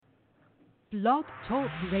Blog Talk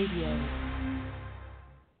Radio.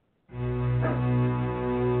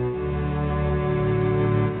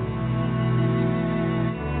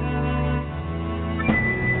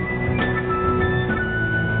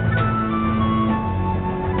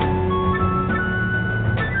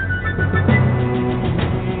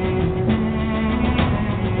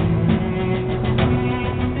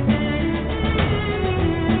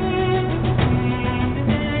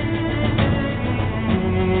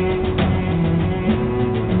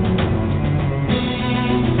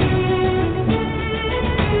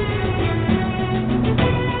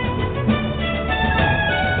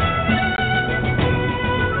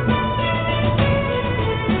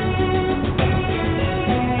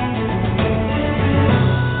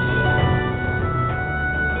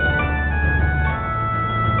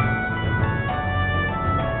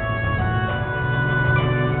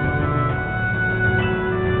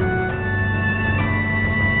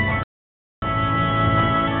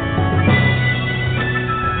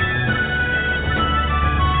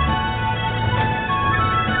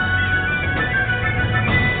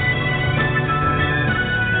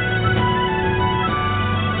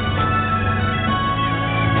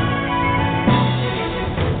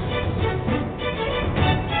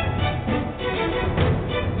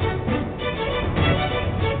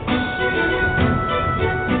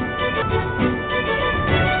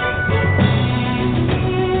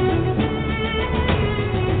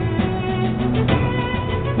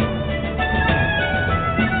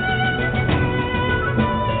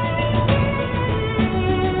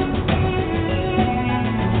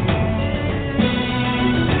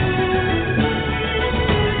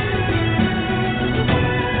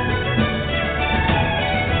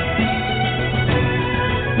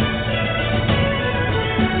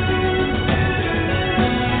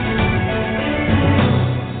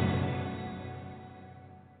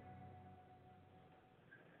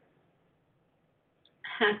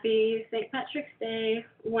 Happy St. Patrick's Day,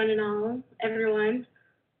 one and all, everyone.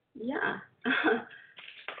 Yeah.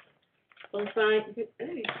 Bonsoir.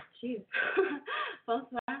 Hey, jeez.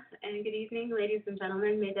 Bonsoir and good evening, ladies and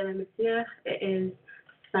gentlemen, mesdames et messieurs. It is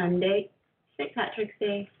Sunday, St. Patrick's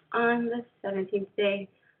Day, on the 17th day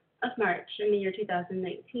of March in the year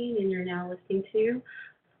 2019, and you're now listening to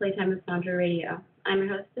Playtime with Sandra Radio. I'm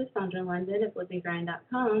your hostess, Sandra London of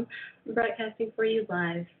LivingGrind.com, broadcasting for you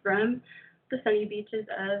live from the sunny beaches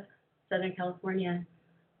of Southern California.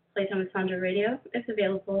 Playtime with Sandra Radio is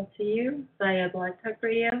available to you via Blog Talk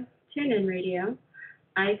Radio, TuneIn Radio,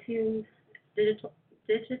 iTunes, digital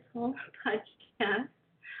podcast,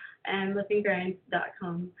 and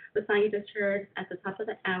LivingGrind.com. The song you just heard at the top of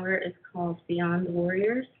the hour is called Beyond the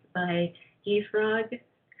Warriors by Frog,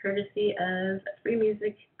 courtesy of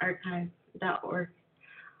freemusicarchive.org.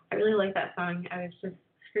 I really like that song. I was just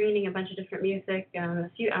screening a bunch of different music a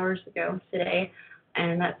few hours ago today,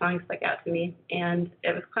 and that song stuck out to me. And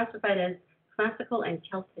it was classified as classical and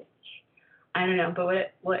Celtic. I don't know,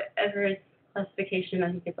 but whatever its classification,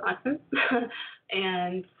 I think it's awesome.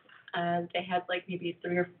 And they had like maybe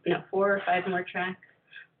 4 or 5 more tracks.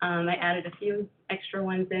 I added a few extra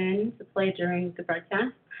ones in to play during the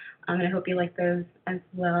broadcast, and I hope you like those as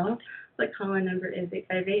well. The call-in number is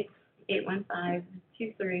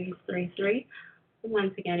 858-815-2333.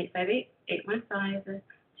 Once again,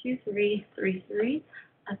 858-815-2333.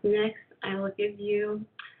 Up next, I will give you,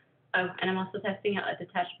 and I'm also testing out a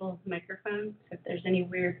detachable microphone. So if there's any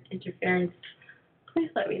weird interference,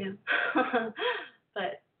 please let me know.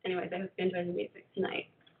 But anyways, I hope you enjoy the music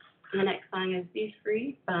tonight. And the next song is Be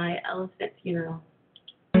Free by Elephant Funeral.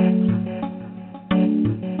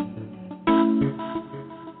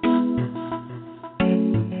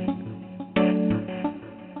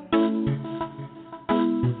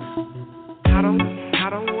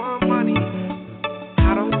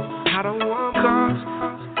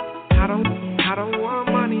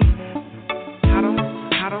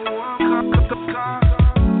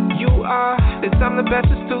 I'm the best,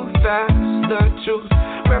 it's too fast, the truth.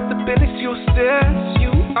 Wrapped up in excuses, you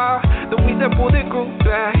are the weed that pulled it group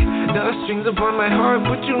back. The strings upon my heart,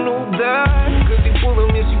 but you know that. Cause you pull them,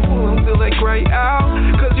 yes you pull them till I cry out.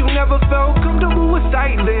 Cause you never felt comfortable with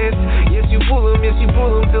silence. Yes you pull them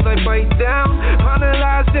till I bite down. On the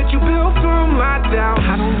lies that you built from my doubt.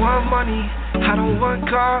 I don't want money, I don't want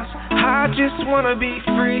cars, I just wanna be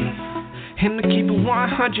free. And to keep it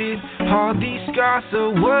 100, all these scars are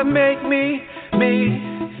what make me.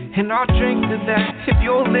 And I'll drink to that if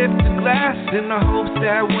you'll lift the glass in the hopes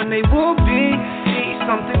that one day we'll be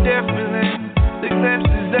something different than the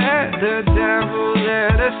glimpses that the devil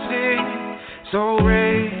let us see. So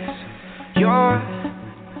raise your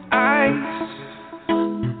eyes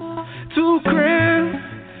to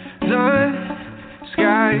crimson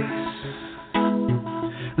skies.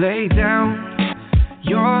 Lay down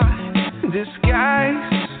your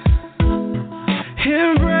disguise.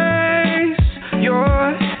 Embrace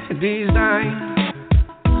your design.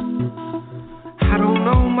 I don't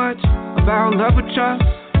know much about love or trust,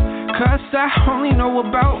 'cause I only know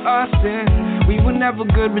about us, and we were never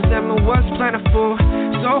good. Resentment was plentiful,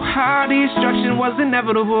 so hard destruction was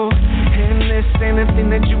inevitable. And this ain't the thing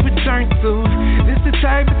that you return to. This the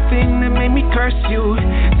type of thing that made me curse you,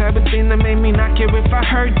 type of thing that made me not care if I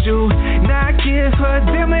hurt you, not give a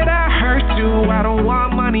damn that I hurt you. I don't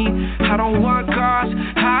want money, I don't want cars,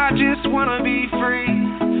 I just wanna be free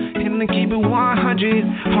and to keep it 100.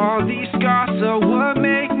 All these scars are what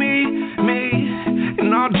make me me,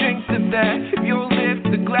 and I'll drink to that if you'll lift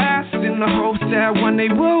the glass in the hopes that one day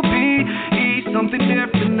we'll be something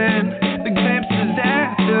different than the glimpses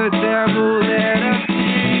that the devil let us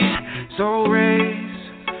see. So raise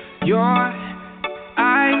your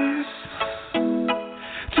eyes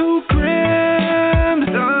to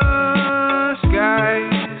crimson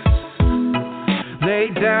skies. Lay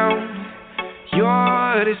down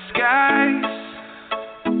your disguise.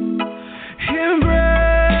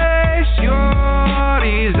 Embrace your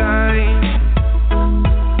design.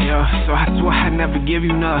 So I swear I'd never give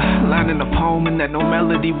you no line in a poem, and that no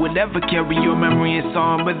melody would ever carry your memory in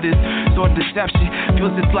song. But this sort of deception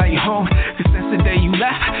feels it's like home, 'cause since the day you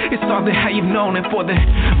left, it's all that how you've known. And for the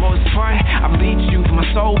most part, I bleed you to my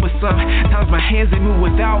soul. But sometimes my hands, they move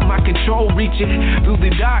without my control, reaching through the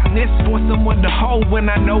darkness for someone to hold, when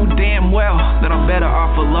I know damn well that I'm better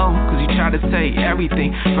off alone. 'Cause you try to say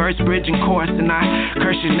everything, verse, bridge, and chorus, and I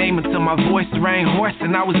curse your name until my voice rang hoarse.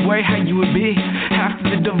 And I was worried how you would be after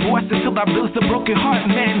the divorce, until I built a broken heart,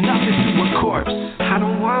 man, nothing to a corpse. I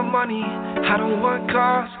don't want money, I don't want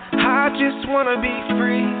cars, I just wanna be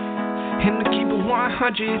free and to keep it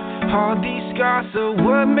 100. All these scars are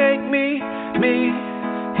what make me me,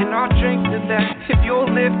 and I'll drink to that if you'll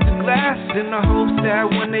lift the glass in the hopes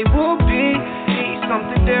that one day we'll be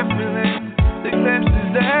something different than the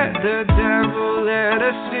glimpses that the devil let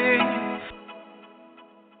us see.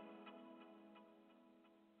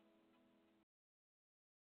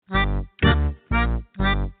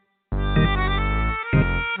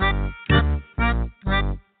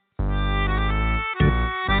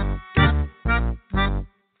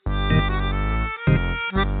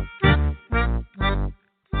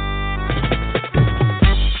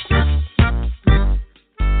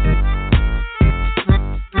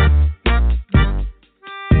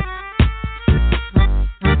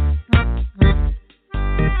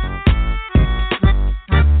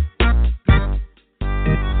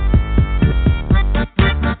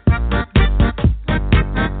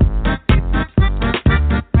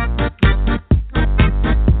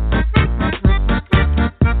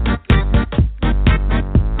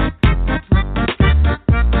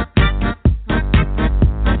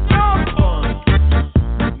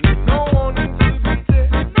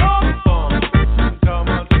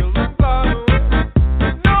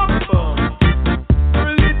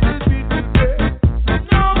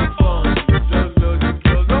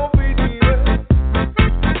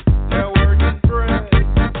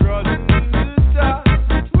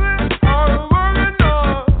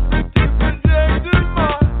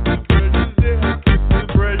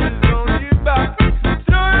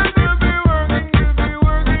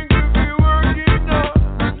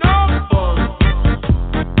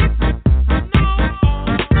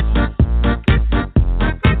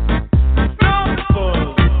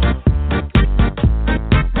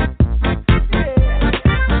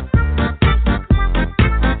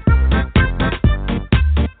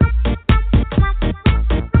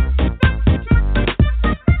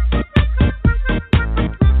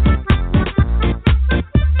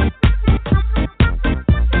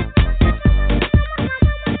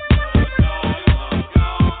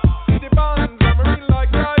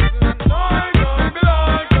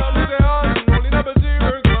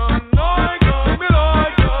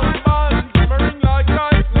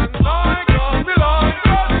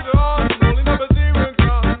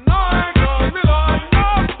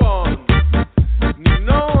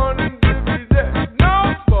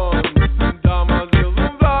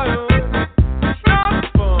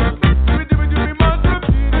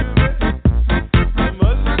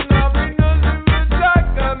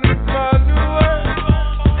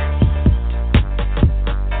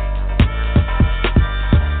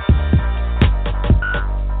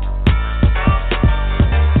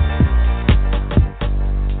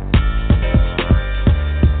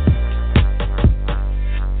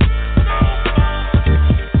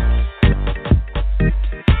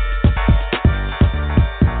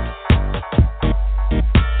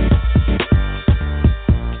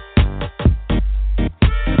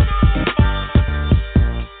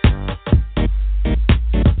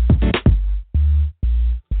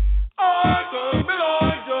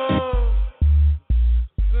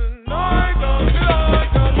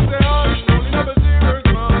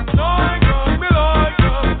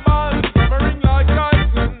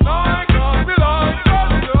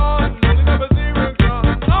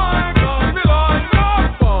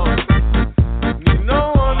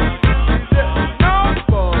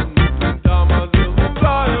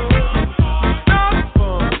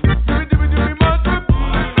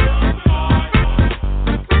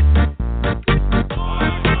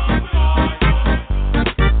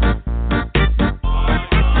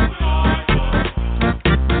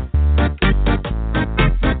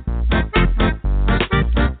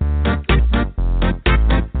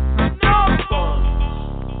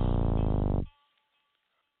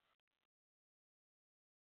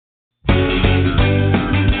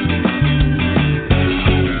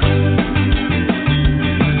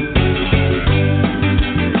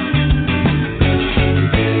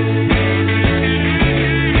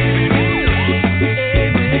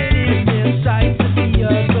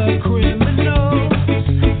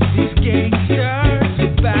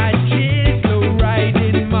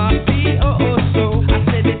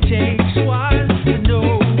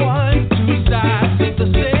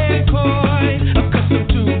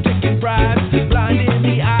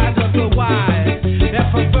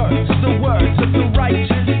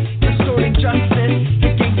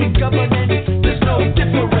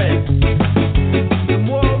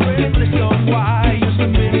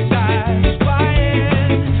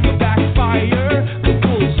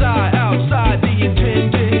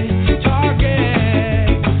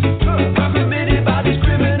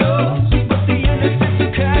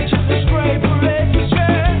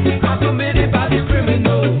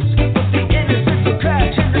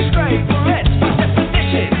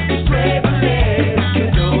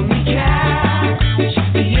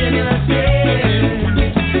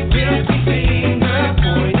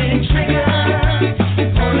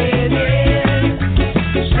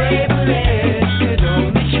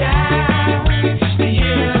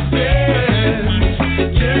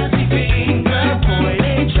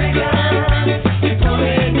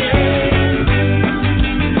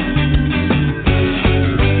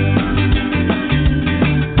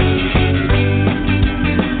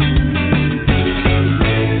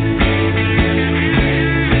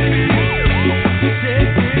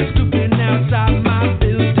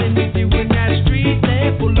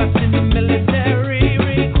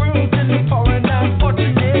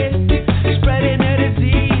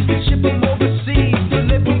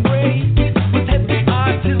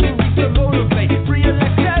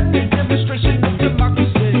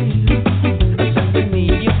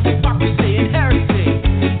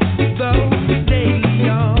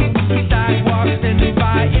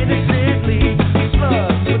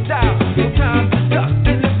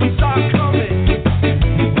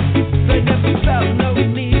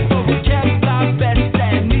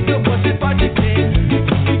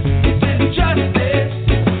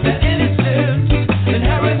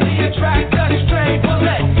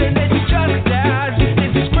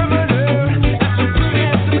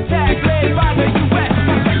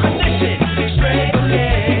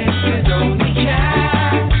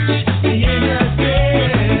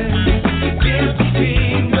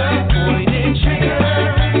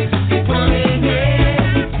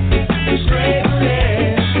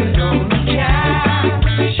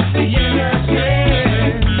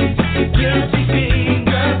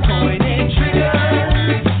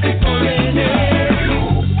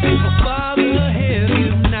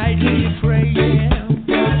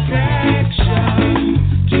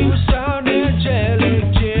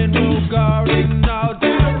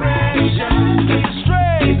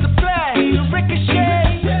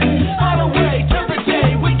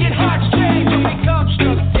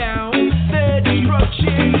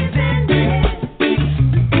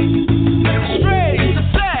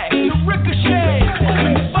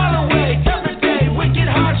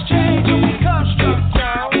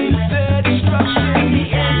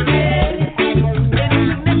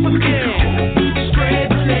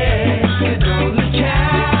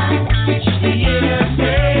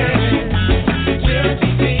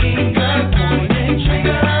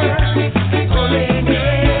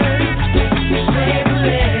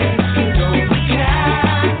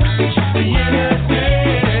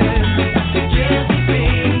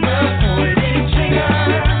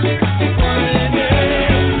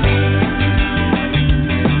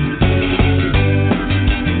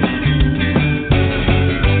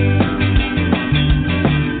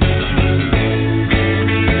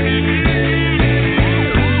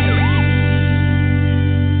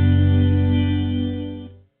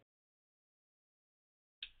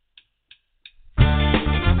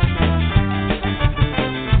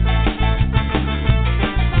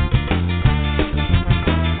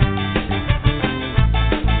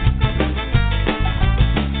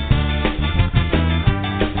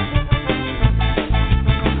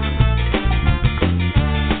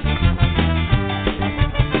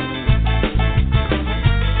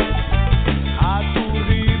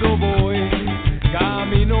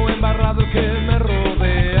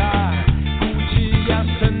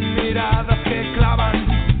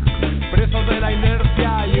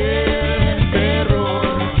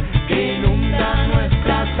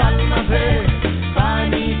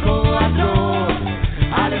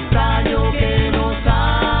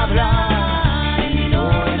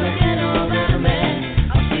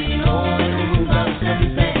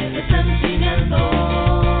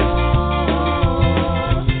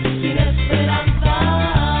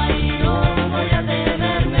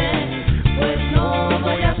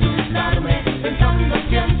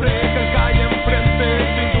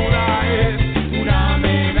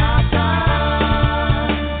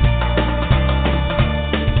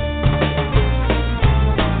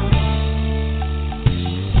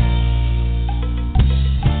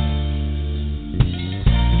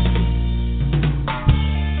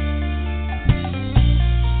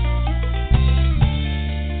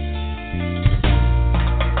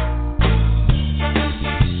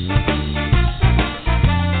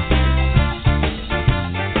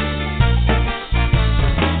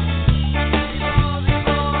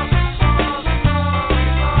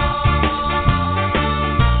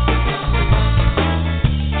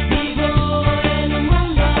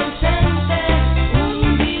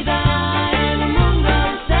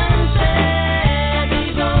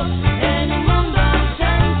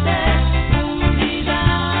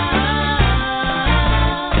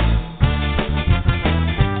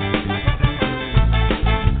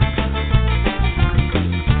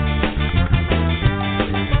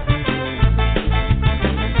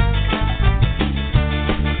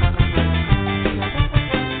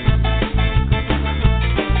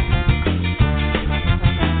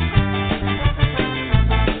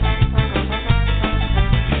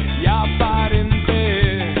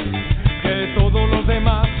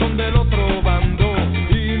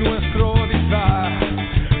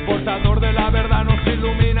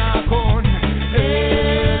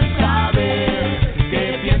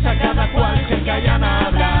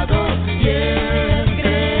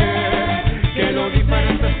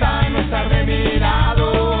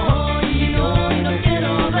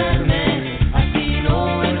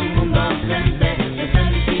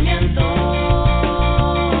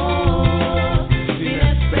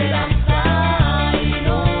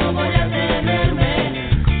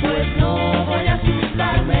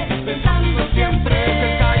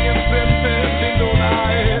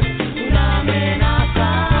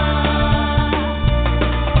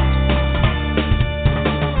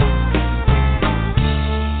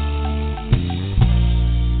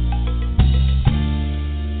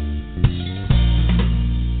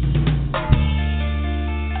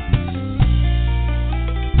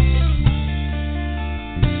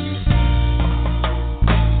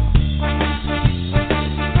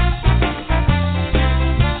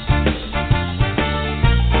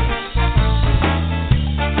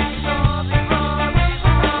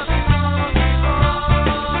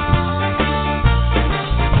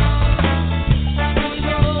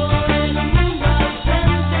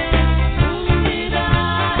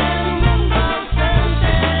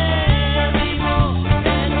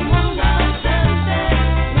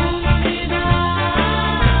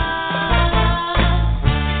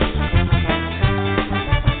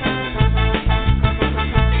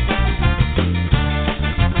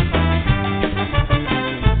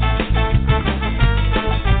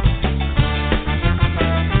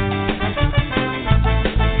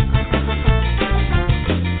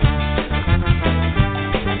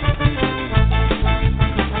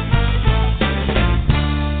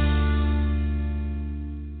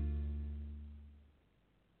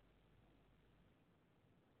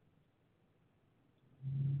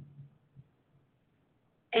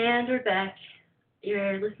 And we're back.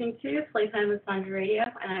 You're listening to Playtime with Sandra Radio,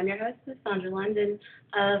 and I'm your hostess, Sandra London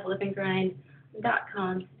of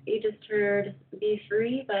LivingGrind.com. You just heard Be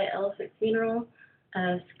Free by Elephant Funeral,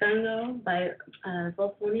 Skango by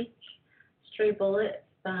Volcanic, Stray Bullet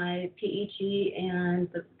by PEG and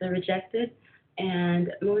the Rejected,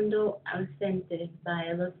 and Mundo Ausente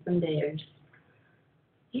by Los Sonderos.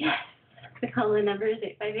 Yes, the call-in number is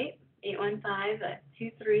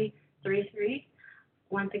 858-815-2333.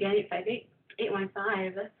 Once again,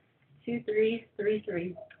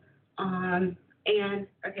 858-815-2333. And,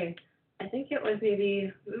 okay, I think it was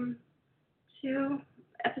maybe 2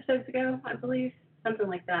 episodes ago, I believe, something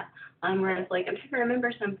like that, where I was like, I'm trying to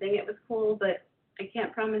remember something. It was cool, but I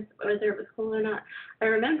can't promise whether it was cool or not. I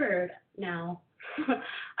remembered now.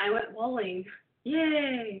 I went bowling.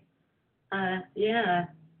 Yay! Yeah,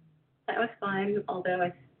 that was fun, although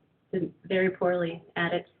I did very poorly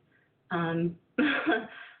at it.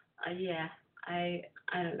 Yeah, I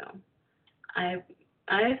don't know. I've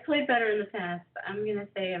played better in the past, but I'm gonna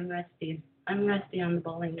say I'm rusty. I'm rusty on the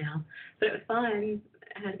bowling now, but it was fun.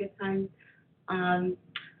 I had a good time. The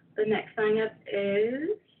next sign up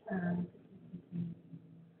is I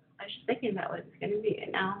was just thinking about what it's gonna be,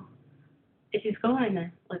 and now it is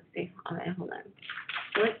going. Let's see. All right, hold on.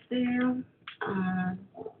 Let's do.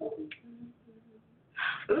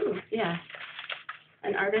 Ooh, yeah.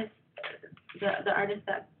 An artist, the artist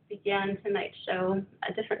that began tonight's show,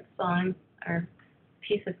 a different song or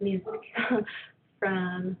piece of music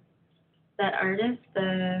from that artist.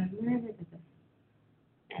 And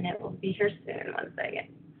it will be here soon. 1 second.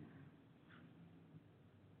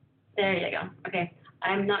 There you go. Okay.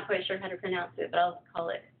 I'm not quite sure how to pronounce it, but I'll call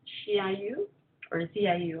it Xiayu or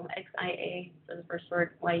Ziayu, Xia for the first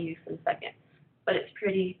word, Yu for the second. But it's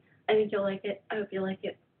pretty. I think you'll like it. I hope you like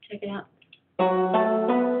it. Check it out.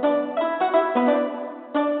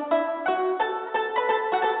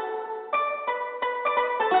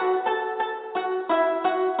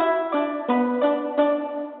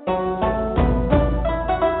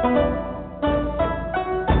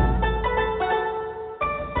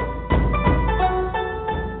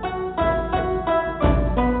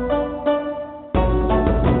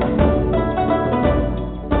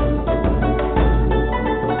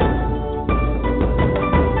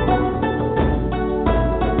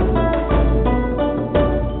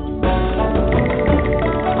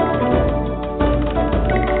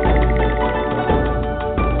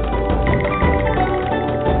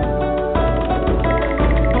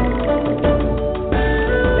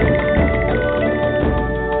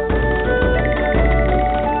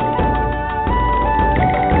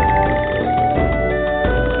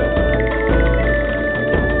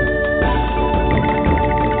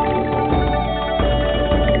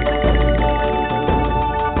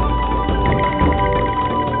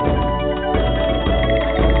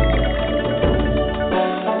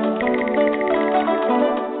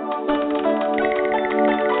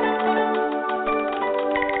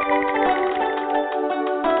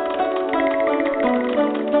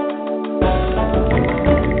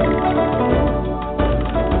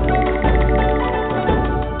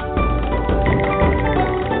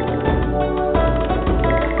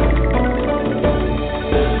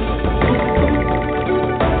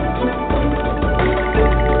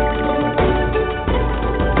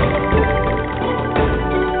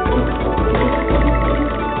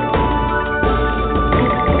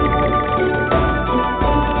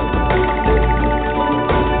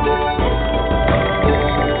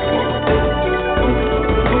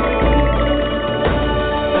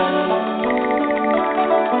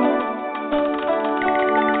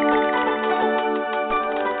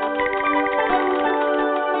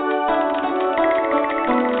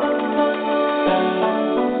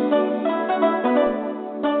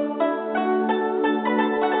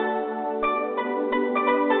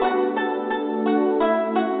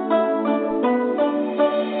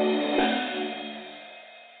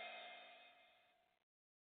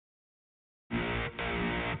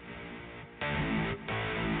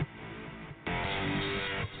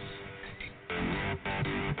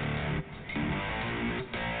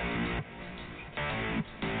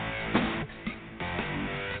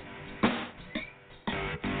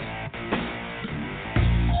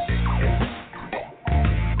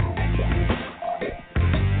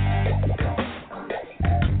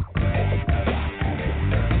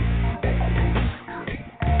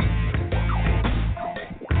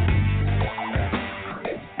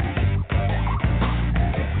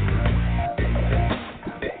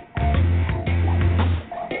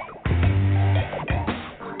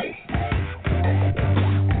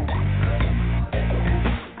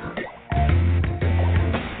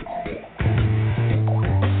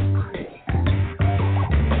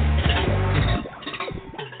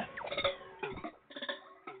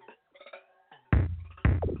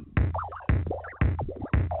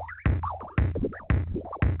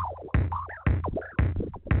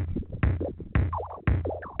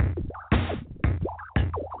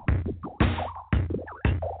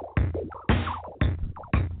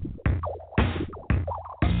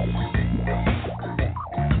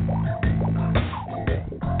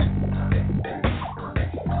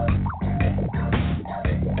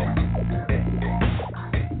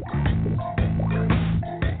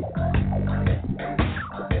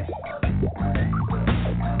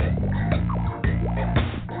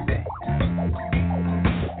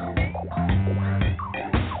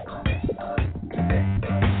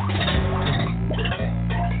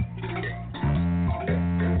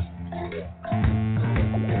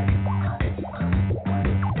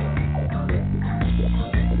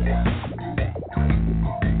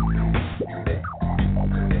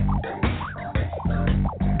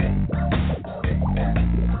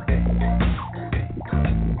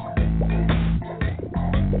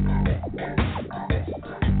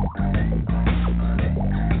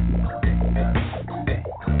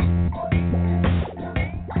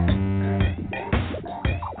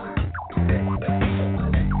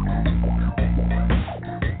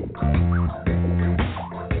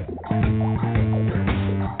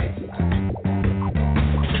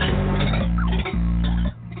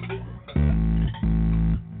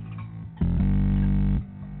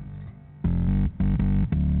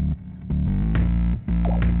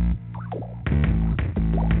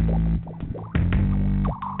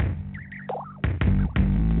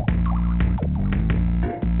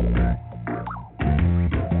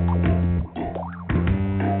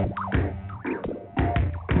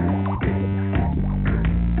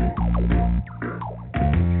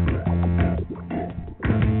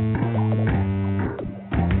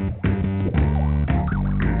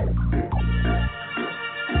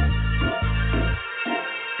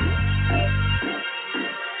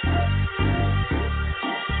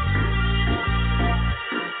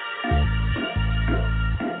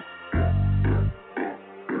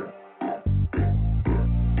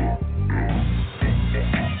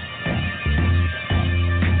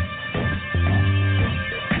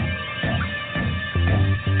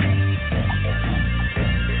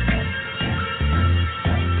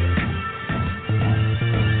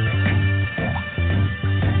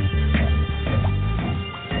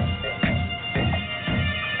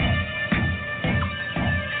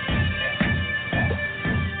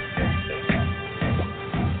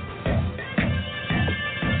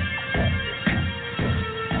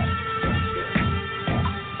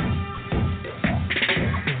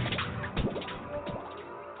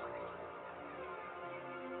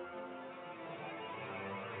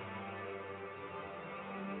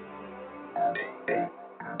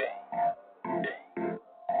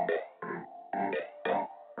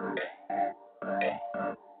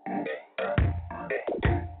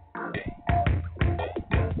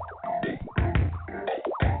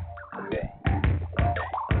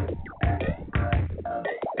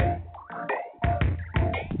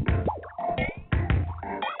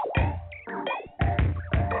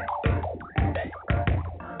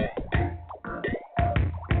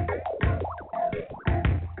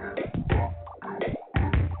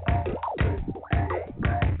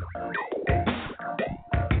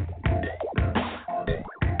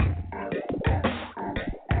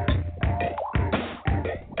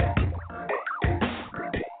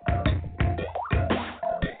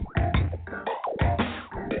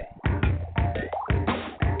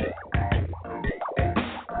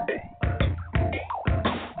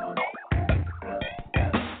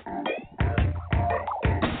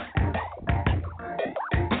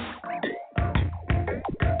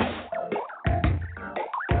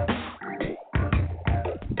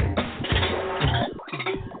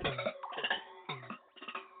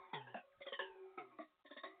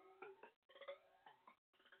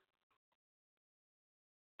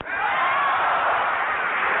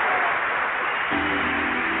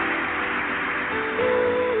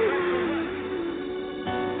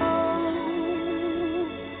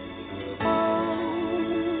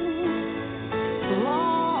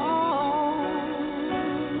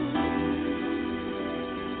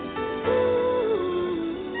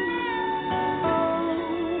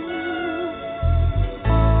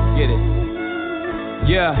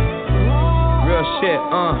 Yeah, real shit,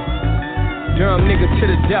 Durham nigga to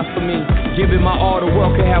the death for me. Give it my all, the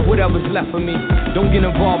world can have whatever's left of me. Don't get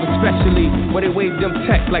involved, especially where they wave them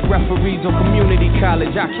texts like referees on community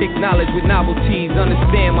college. I kick knowledge with novelties,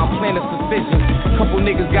 understand my plan of sufficient. Couple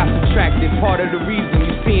niggas got subtracted, part of the reason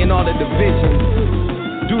you seeing all the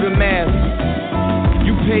division. Do the math.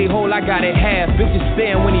 You paid whole, I got it half. Bitches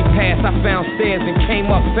staring when he passed. I found stairs and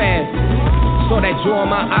came up fast. Saw that joy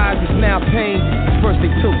in my eyes, it's now pain. First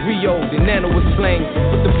they took Rio, then Nana was slain.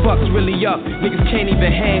 What the fuck's really up? Niggas can't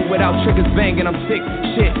even hang without triggers banging. I'm sick,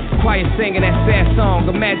 shit, quiet singing that sad song.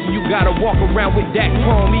 Imagine you gotta walk around with that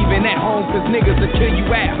chrome, even at home, cause niggas will kill you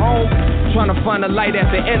at home. Trying to find a light at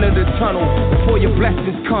the end of the tunnel. Before your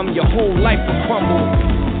blessings come, your whole life will crumble.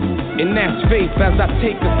 And that's faith. As I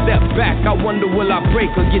take a step back, I wonder will I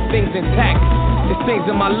break or get things intact. There's things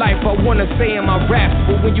in my life I wanna say in my raps,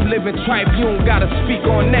 but when you live in tribe, you don't gotta speak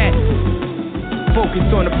on that. Focus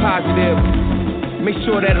on the positive. Make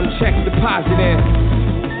sure that them checks deposited.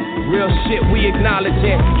 Real shit we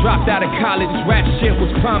acknowledging. Dropped out of college, rap shit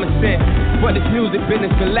was promising, but this music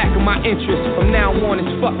business been lacking my interest. From now on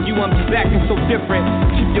it's fuck you, I'm just acting so different.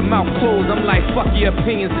 Keep your mouth closed, I'm like fuck your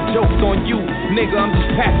opinions, the joke's on you, nigga, I'm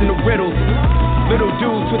just passing the riddles. Little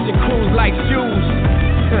dudes switching crews like shoes.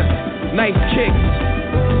 Nice kicks.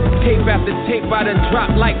 Tape after tape, I done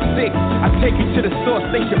dropped like 6. I take you to the source,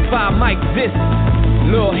 station 5, mic this.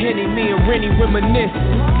 Lil' Henny, me and Rennie reminisce.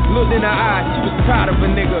 Looked in her eyes, she was proud of a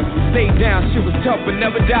nigga. Stayed down, she was tough, but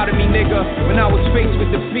never doubted me, nigga. When I was faced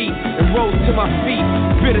with defeat and rose to my feet,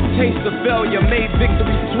 bitter taste of failure made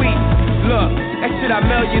victory sweet. Look, that shit I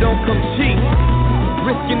mail you don't come cheap.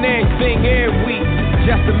 Risking everything every week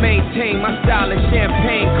just to maintain my style and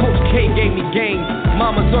champagne. Coach K gave me game.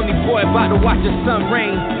 Mama's only boy about to watch her son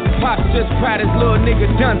reign. Pops just proud his little nigga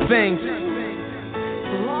done things.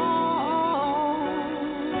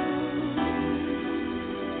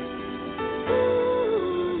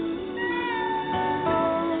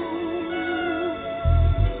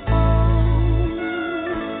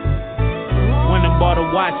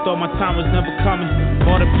 Watch, thought my time was never coming.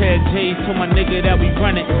 Bought a pair of J's, told my nigga that we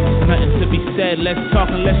run it. Nothing to be said, let's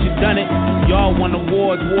talk unless you done it. Y'all won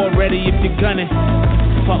awards, war ready if you're gunning.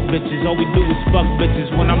 Fuck bitches, all we do is fuck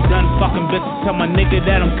bitches. When I'm done fucking bitches, tell my nigga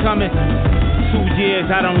that I'm coming. 2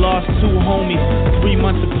 years, I done lost 2 homies. 3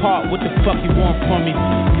 months apart, what the fuck you want from me?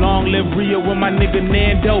 Long live Rio with my nigga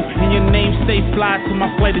Nando. And your name stay fly till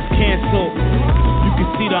my flight is canceled. You can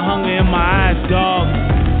see the hunger in my eyes, dog.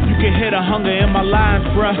 You can hear the hunger in my lines,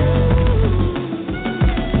 bruh.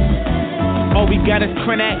 All we got is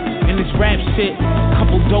Krenak and this rap shit.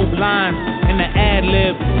 Couple dope lines and the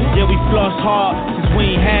ad-lib. Yeah, we floss hard, cause we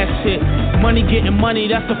ain't had shit. Money getting money,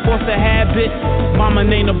 that's the force of habit. Mama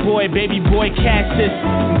named a boy, baby boy Cassius.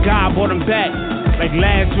 And God brought him back, like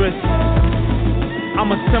Lazarus. I'm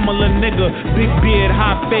a similar nigga, big beard,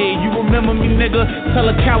 high fade. You remember me, nigga? Tell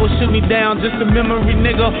a coward shoot me down, just a memory,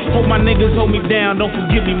 nigga. Hope my niggas hold me down, don't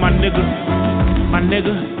forget me, my nigga. My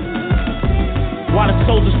nigga. While the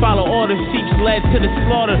soldiers follow orders, sheeps led to the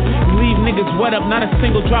slaughter. Leave niggas wet up, not a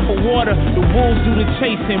single drop of water. The wolves do the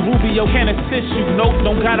chasing, Rubio can't assist you. Nope,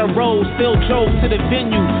 don't got a roll, still drove to the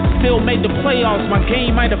venue. Still made the playoffs, my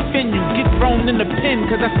game might offend you. Get thrown in the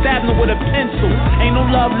pen, cause I stabbed him with a pencil. Ain't no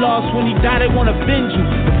love lost, when he died they wanna bend you.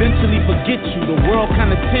 Eventually forget you, the world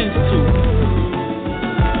kinda tends to.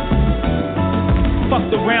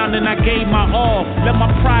 Fucked around and I gave my all. Let my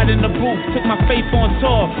pride in the booth, took my faith on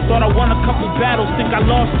tour. Thought I won a couple battles, think I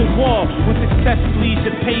lost the war. When success leaves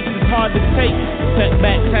your pace, it's hard to take.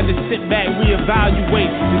 Setbacks, had to sit back, reevaluate.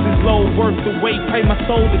 Is this load worth the wait? Pay my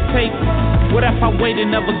soul to take. What if I wait and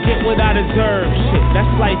never get what I deserve? Shit, that's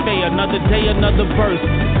life, another day, another verse.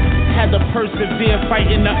 Had to persevere,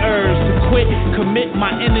 fighting the urge to quit, commit my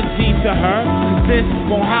energy to her. Cause this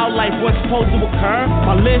won't how life was supposed to occur.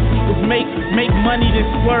 My list was make money, then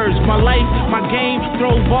splurge. My life, my game,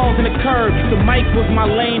 throw balls in the curve. The mic was my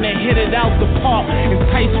lane and hit it out the park.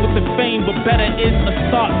 Enticed with the fame, but better is a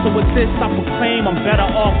start. So with this I proclaim I'm better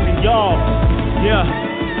off than y'all. Yeah.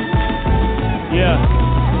 Yeah.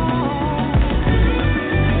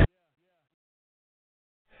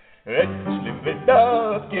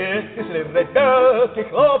 Пішли ребятки,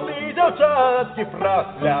 хлопці і дівчатки,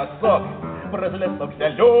 плясок. Про лесок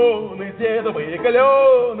зеленый, дедовые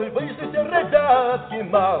каленый, вышли все ребятки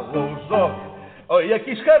на лужок. Ой,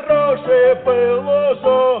 який ж хороший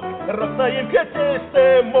пилужок, рознаєм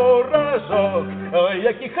катистий муражок. Ой,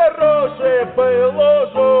 який хороший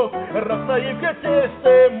пилужок, рознаєм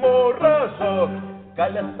катистий муражок.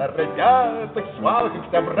 Коляска ребяток,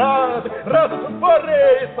 свалках добраток, разом с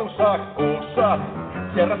Борисом шаг у шаг.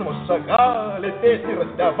 Все разом шагали, песни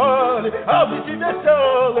распевали, а в лете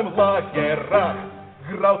веселым лагерах.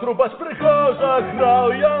 Грał трубач прихожа,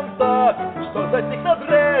 грał ją tak, что затих на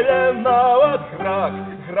древе на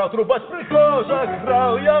odgrach. Grał trubacz прихожа,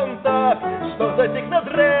 grał ją tak, что затих на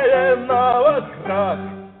древе на odgrach.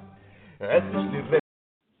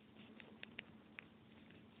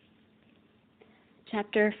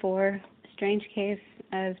 Chapter 4, Strange Case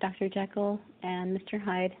of Dr. Jekyll and Mr.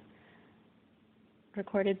 Hyde,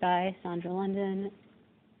 recorded by Sandra London,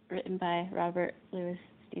 written by Robert Louis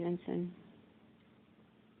Stevenson.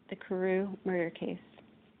 The Carew Murder Case.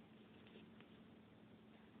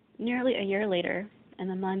 Nearly a year later, in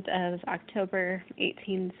the month of October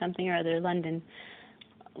 18-something or other, London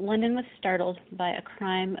was startled by a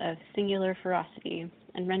crime of singular ferocity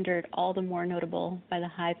and rendered all the more notable by the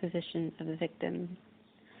high position of the victim.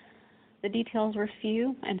 The details were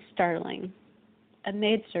few and startling. A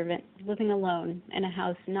maidservant living alone in a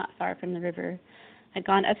house not far from the river had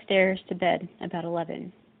gone upstairs to bed about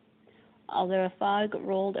 11. Although a fog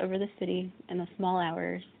rolled over the city in the small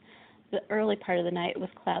hours, the early part of the night was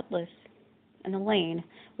cloudless, and the lane,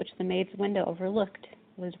 which the maid's window overlooked,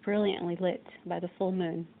 was brilliantly lit by the full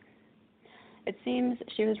moon. It seems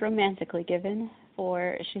she was romantically given,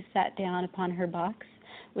 for she sat down upon her box,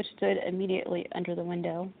 which stood immediately under the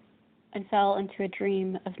window, and fell into a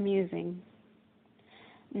dream of musing.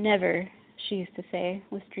 Never, she used to say,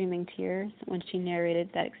 with streaming tears, when she narrated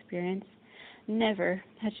that experience, never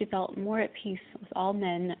had she felt more at peace with all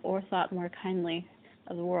men or thought more kindly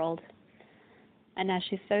of the world. And as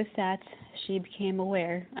she so sat, she became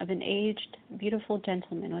aware of an aged, beautiful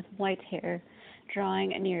gentleman with white hair drawing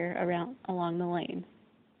near along the lane,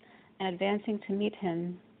 and advancing to meet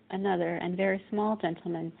him, another and very small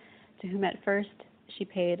gentleman to whom at first she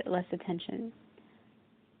paid less attention.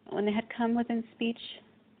 When they had come within speech,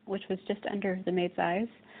 which was just under the maid's eyes,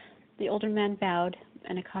 the older man bowed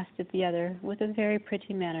and accosted the other with a very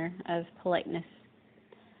pretty manner of politeness.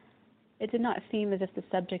 It did not seem as if the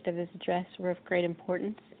subject of his address were of great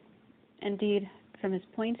importance. Indeed, from his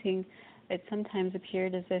pointing, it sometimes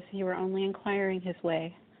appeared as if he were only inquiring his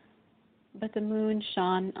way. But the moon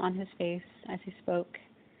shone on his face as he spoke,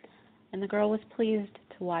 and the girl was pleased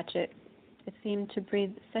to watch it. It seemed to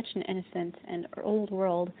breathe such an innocent and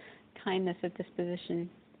old-world kindness of disposition.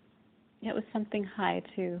 It was something high,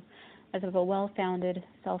 too, as of a well-founded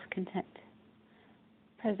self-content.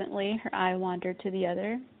 Presently her eye wandered to the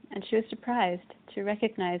other, and she was surprised to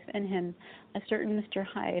recognize in him a certain Mr.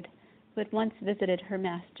 Hyde, who had once visited her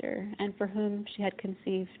master, and for whom she had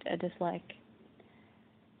conceived a dislike.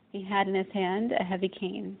 He had in his hand a heavy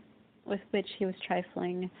cane, with which he was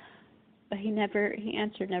trifling, but he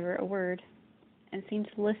answered never a word, and seemed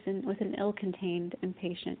to listen with an ill-contained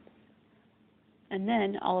impatience. And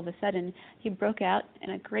then, all of a sudden, he broke out in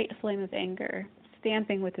a great flame of anger,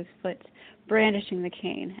 stamping with his foot, brandishing the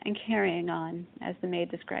cane, and carrying on, as the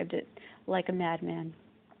maid described it, like a madman.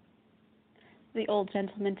 The old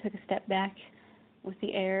gentleman took a step back, with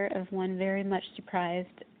the air of one very much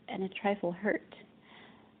surprised and a trifle hurt,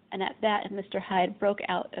 and at that Mr. Hyde broke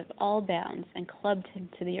out of all bounds and clubbed him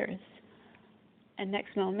to the earth. And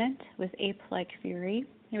next moment, with ape-like fury,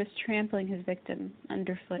 he was trampling his victim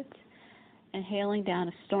underfoot, and hailing down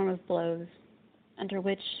a storm of blows, under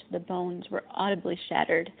which the bones were audibly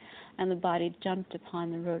shattered and the body jumped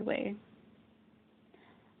upon the roadway.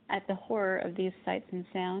 At the horror of these sights and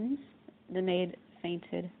sounds, the maid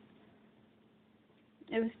fainted.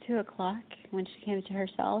 It was 2:00 when she came to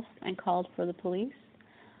herself and called for the police.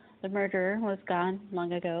 The murderer was gone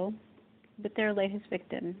long ago, but there lay his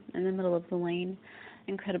victim in the middle of the lane,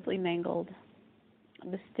 incredibly mangled.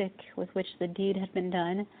 The stick with which the deed had been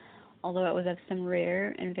done, although it was of some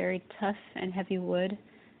rare and very tough and heavy wood,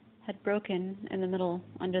 had broken in the middle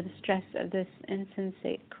under the stress of this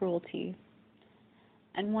insensate cruelty,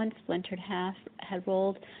 and one splintered half had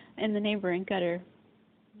rolled in the neighboring gutter.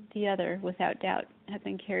 The other, without doubt, had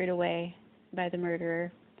been carried away by the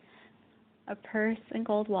murderer. A purse and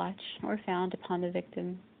gold watch were found upon the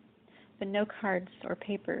victim, but no cards or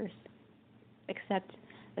papers, except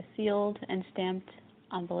a sealed and stamped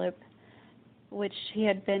envelope, which he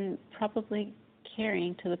had been probably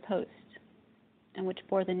carrying to the post, and which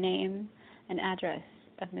bore the name and address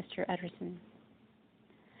of Mr. Edgerton.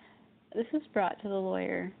 This was brought to the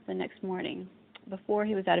lawyer the next morning, before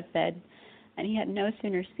he was out of bed, and he had no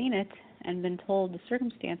sooner seen it and been told the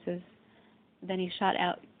circumstances than he shot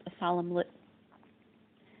out a solemn lip.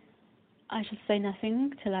 "I shall say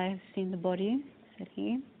nothing till I have seen the body," said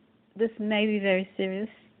he. "This may be very serious.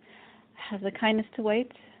 Have the kindness to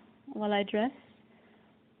wait while I dress."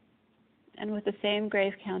 And with the same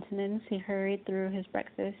grave countenance, he hurried through his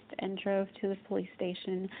breakfast and drove to the police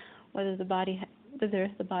station whither the body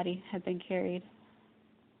had been carried.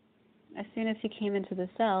 As soon as he came into the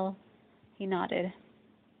cell, he nodded.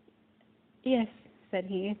 "Yes," said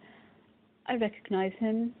he, "I recognize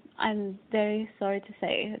him. I'm very sorry to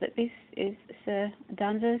say that this is Sir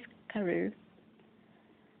Danvers Carew."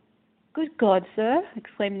 "Good God, sir!"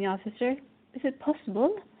 exclaimed the officer. "Is it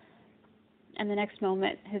possible?" And the next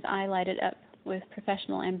moment his eye lighted up with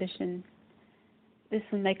professional ambition. "This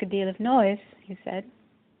will make a deal of noise," he said.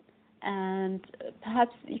 "And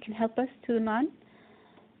perhaps you can help us to the man?"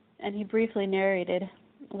 And he briefly narrated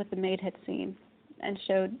what the maid had seen and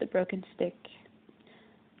showed the broken stick.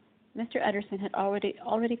 Mr. Utterson had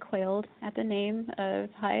already quailed at the name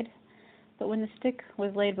of Hyde, but when the stick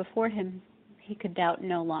was laid before him, he could doubt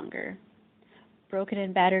no longer. Broken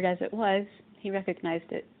and battered as it was, he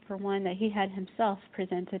recognized it for one that he had himself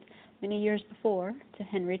presented many years before to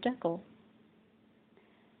Henry Jekyll.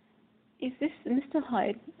 "Is this Mr.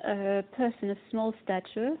 Hyde a person of small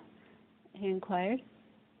stature?" he inquired.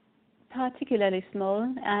 "Particularly small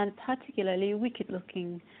and particularly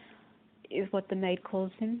wicked-looking is what the maid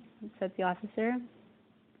calls him," said the officer.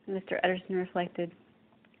 Mr. Utterson reflected,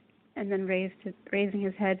 and then raising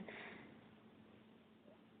his head,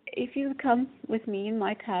 "If you come with me in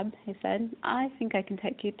my cab," he said, "I think I can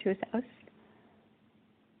take you to his house."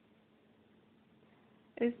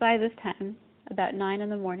 It was by this time about 9 in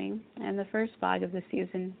the morning, and the first fog of the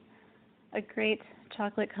season. A great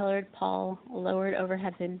chocolate-colored pall lowered over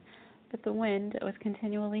heaven, but the wind was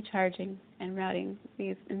continually charging and routing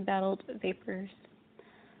these embattled vapors,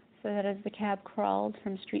 so that as the cab crawled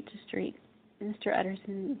from street to street, Mr.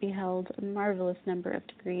 Utterson beheld a marvelous number of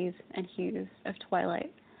degrees and hues of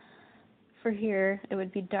twilight. For here it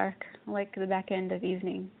would be dark like the back end of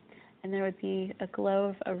evening, and there would be a glow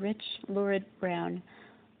of a rich, lurid brown,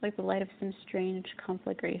 like the light of some strange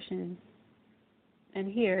conflagration. And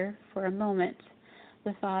here, for a moment,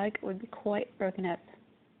 the fog would be quite broken up,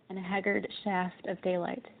 and a haggard shaft of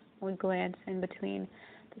daylight would glance in between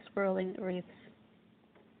the swirling wreaths.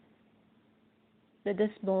 The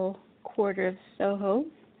dismal quarter of Soho,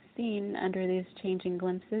 seen under these changing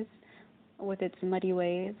glimpses, with its muddy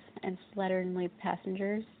ways and slatternly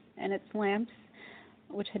passengers, and its lamps,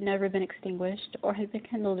 which had never been extinguished or had been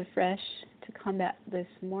kindled afresh to combat this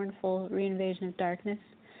mournful reinvasion of darkness,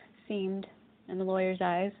 seemed, in the lawyer's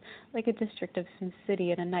eyes, like a district of some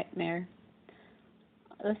city in a nightmare.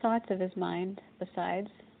 The thoughts of his mind, besides,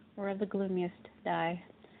 were of the gloomiest dye,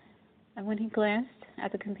 and when he glanced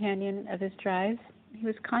at the companion of his drive, he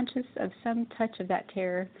was conscious of some touch of that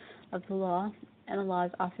terror of the law and the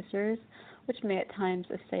law's officers which may at times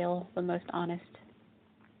assail the most honest.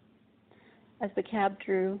 As the cab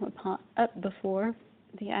drew up before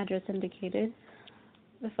the address indicated,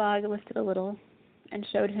 the fog lifted a little and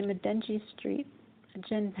showed him a dingy street, a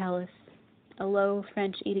gin palace, a low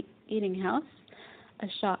French eating house, a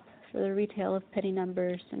shop for the retail of penny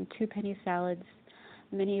numbers and two-penny salads,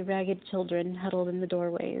 many ragged children huddled in the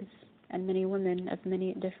doorways, and many women of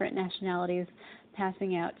many different nationalities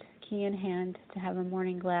passing out, key in hand, to have a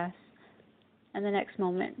morning glass. And the next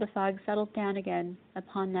moment the fog settled down again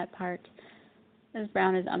upon that part, as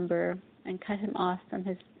brown as umber, and cut him off from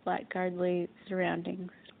his blackguardly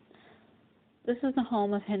surroundings. This was the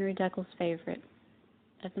home of Henry Jekyll's favorite,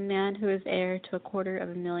 of the man who was heir to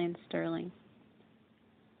 £250,000 sterling.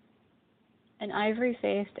 An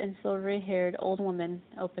ivory-faced and silvery-haired old woman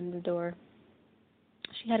opened the door.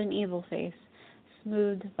 She had an evil face,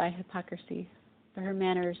 smoothed by hypocrisy, but her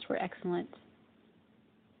manners were excellent.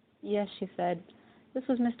 "Yes," she said, "this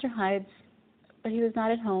was Mr. Hyde's, but he was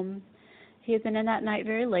not at home. He had been in that night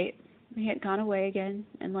very late. He had gone away again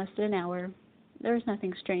in less than an hour. There was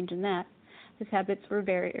nothing strange in that. His habits were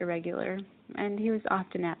very irregular, and he was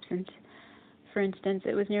often absent. For instance,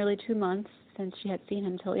 it was nearly 2 months since she had seen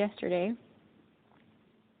him till yesterday."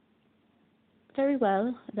 "Very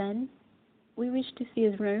well, then. We wish to see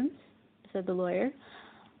his rooms," said the lawyer,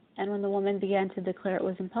 and when the woman began to declare it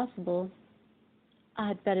was impossible,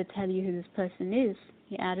 "I'd better tell you who this person is,"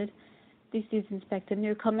 he added. "This is Inspector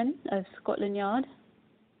Newcomen of Scotland Yard."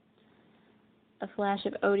 A flash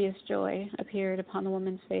of odious joy appeared upon the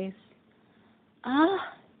woman's face.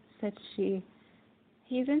 "Ah," said she,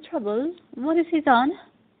 "he's in trouble. What has he done?"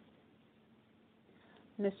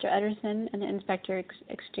 Mr. Utterson and the inspector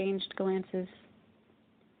exchanged glances.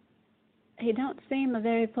 "He don't seem a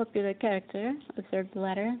very popular character," observed the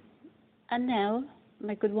latter. "And now,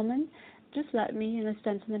 my good woman, just let me and this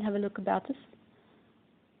gentleman have a look about us."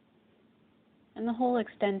 In the whole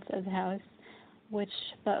extent of the house which,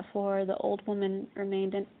 but for the old woman,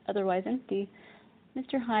 remained otherwise empty.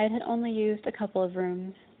 Mr. Hyde had only used a couple of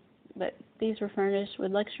rooms, but these were furnished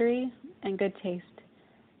with luxury and good taste.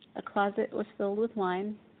 A closet was filled with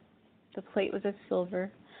wine, the plate was of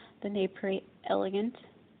silver, the napery elegant,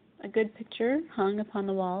 a good picture hung upon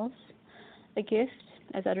the walls, a gift,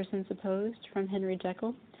 as Utterson supposed, from Henry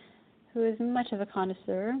Jekyll, who is much of a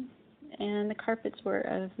connoisseur, and the carpets were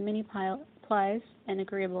of many plies and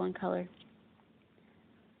agreeable in color.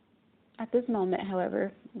 At this moment,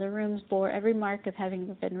 however, the rooms bore every mark of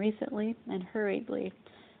having been recently and hurriedly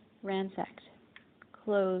ransacked.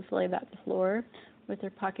 Clothes lay about the floor, with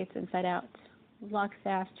their pockets inside out.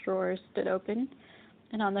 Lock-fast drawers stood open,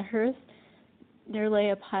 and on the hearth there lay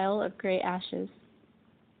a pile of gray ashes,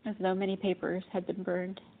 as though many papers had been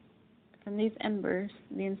burned. From these embers,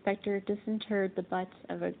 the inspector disinterred the butt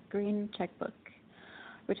of a green checkbook,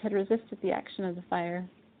 which had resisted the action of the fire.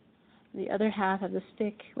 The other half of the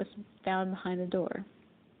stick was found behind the door.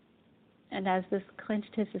 And as this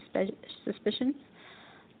clenched his suspicions,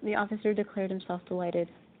 the officer declared himself delighted.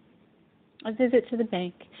 A visit to the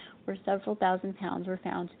bank, where several £1,000s were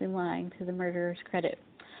found to be lying to the murderer's credit,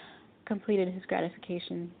 completed his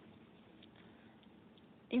gratification.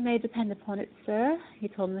 "You may depend upon it, sir," he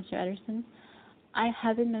told Mr. Utterson. "I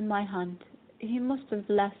have him in my hand. He must have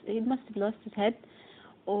lost his head,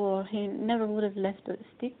 or he never would have left the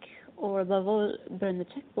stick, or above all, burned the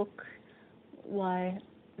checkbook. Why,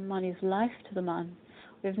 money's life to the man.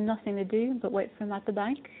 We have nothing to do but wait for him at the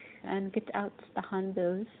bank and get out the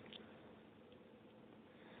handbills."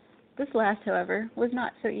 This last, however, was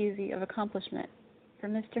not so easy of accomplishment, for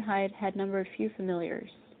Mr. Hyde had numbered few familiars.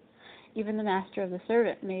 Even the master of the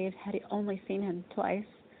servant maid had only seen him twice.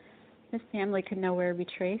 His family could nowhere be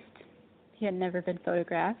traced. He had never been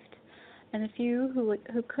photographed, and the few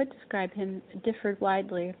who could describe him differed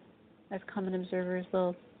widely, as common observers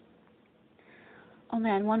will. Only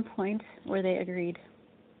on one point were they agreed,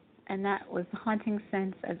 and that was the haunting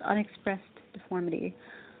sense of unexpressed deformity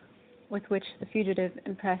with which the fugitive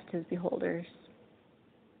impressed his beholders.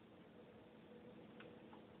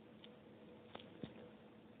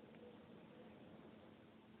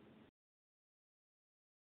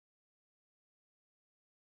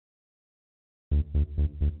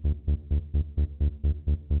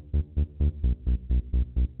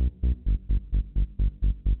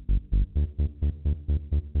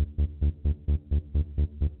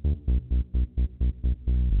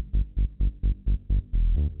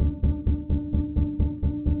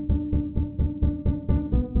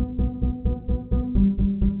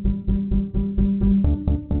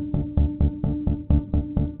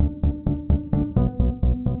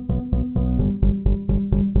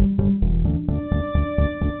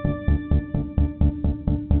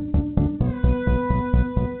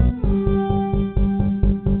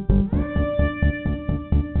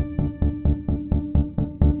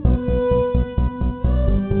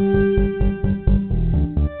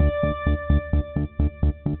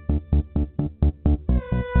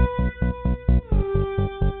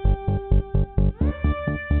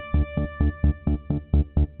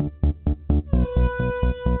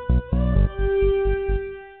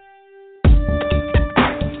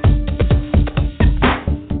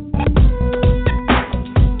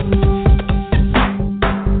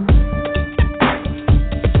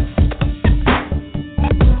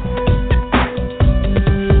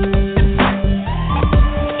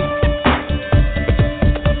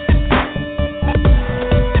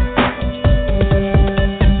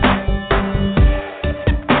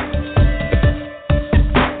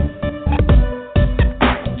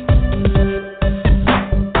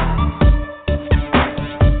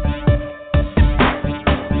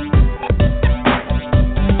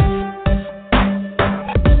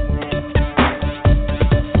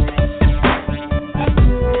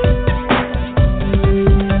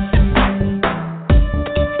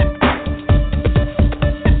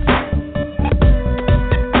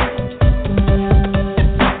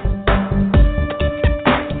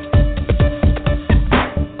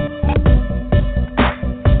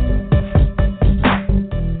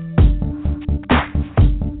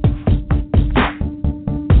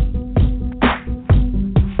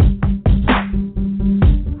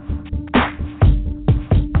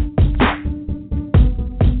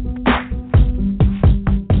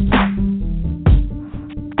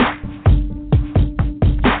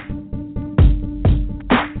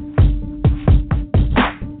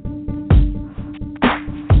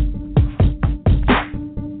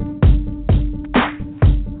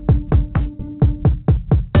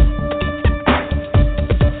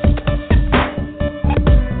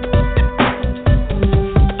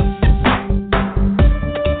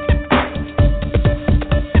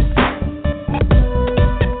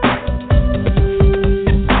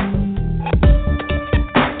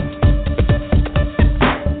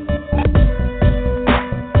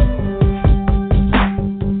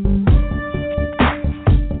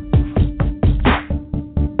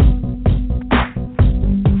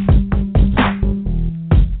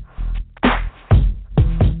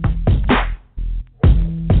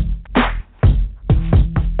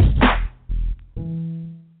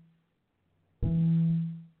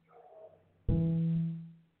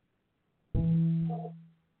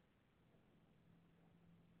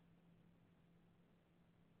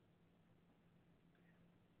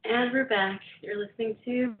 And we're back. You're listening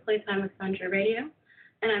to Playtime with Sandra Radio,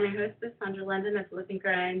 and I'm your hostess, Sandra London of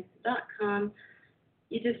LivingGrinds.com.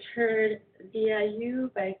 You just heard Via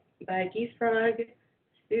You by D-Frog,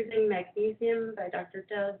 Soothing Magnesium by Dr.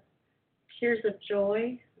 Dub, Tears of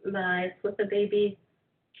Joy by Flip a Baby,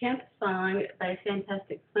 Camp Song by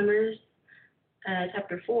Fantastic Swimmers,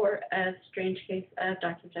 Chapter 4 of Strange Case of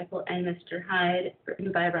Dr. Jekyll and Mr. Hyde,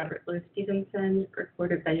 written by Robert Louis Stevenson,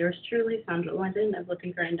 recorded by yours truly, Sandra London of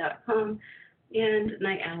LivingGrind.com, and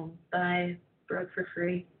Night Owl by Broke for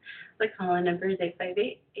Free. The call-in number is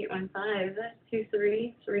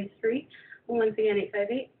 858-815-2333. Once again,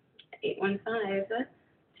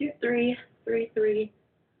 858-815-2333.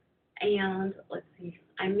 And let's see,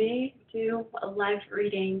 I may do a live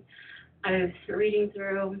reading. I was reading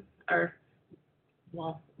through,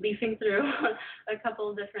 leafing through a couple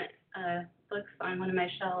of different books on one of my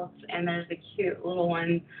shelves, and there's a cute little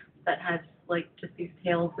one that has like just these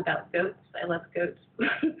tales about goats. I love goats.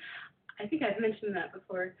 I think I've mentioned that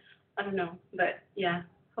before. I don't know, but yeah,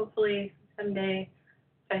 hopefully someday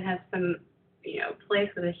if I have some, place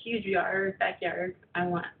with a huge backyard, I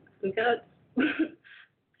want some goats,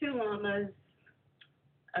 2 llamas,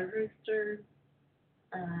 a rooster,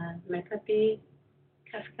 my puppy,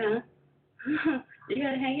 Kafka. You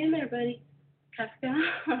gotta hang in there, buddy.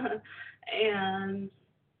 Kafka. And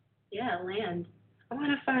yeah, land. I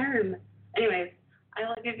want a farm. Anyways, I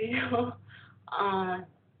will give you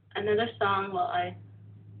another song while I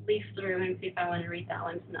leaf through and see if I want to read that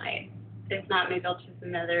one tonight. If not, maybe I'll choose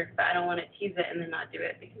another, but I don't want to tease it and then not do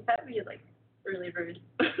it because that would be like really rude.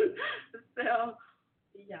 So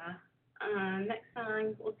yeah. Next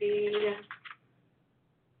song will be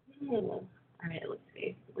all right, let's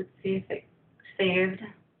see. Let's see if it saved.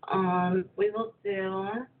 We will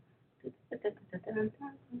do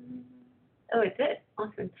oh, it did.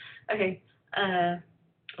 Awesome. Okay.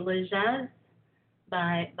 Le Jazz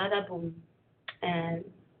by Badaboom. And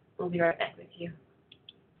we'll be right back with you.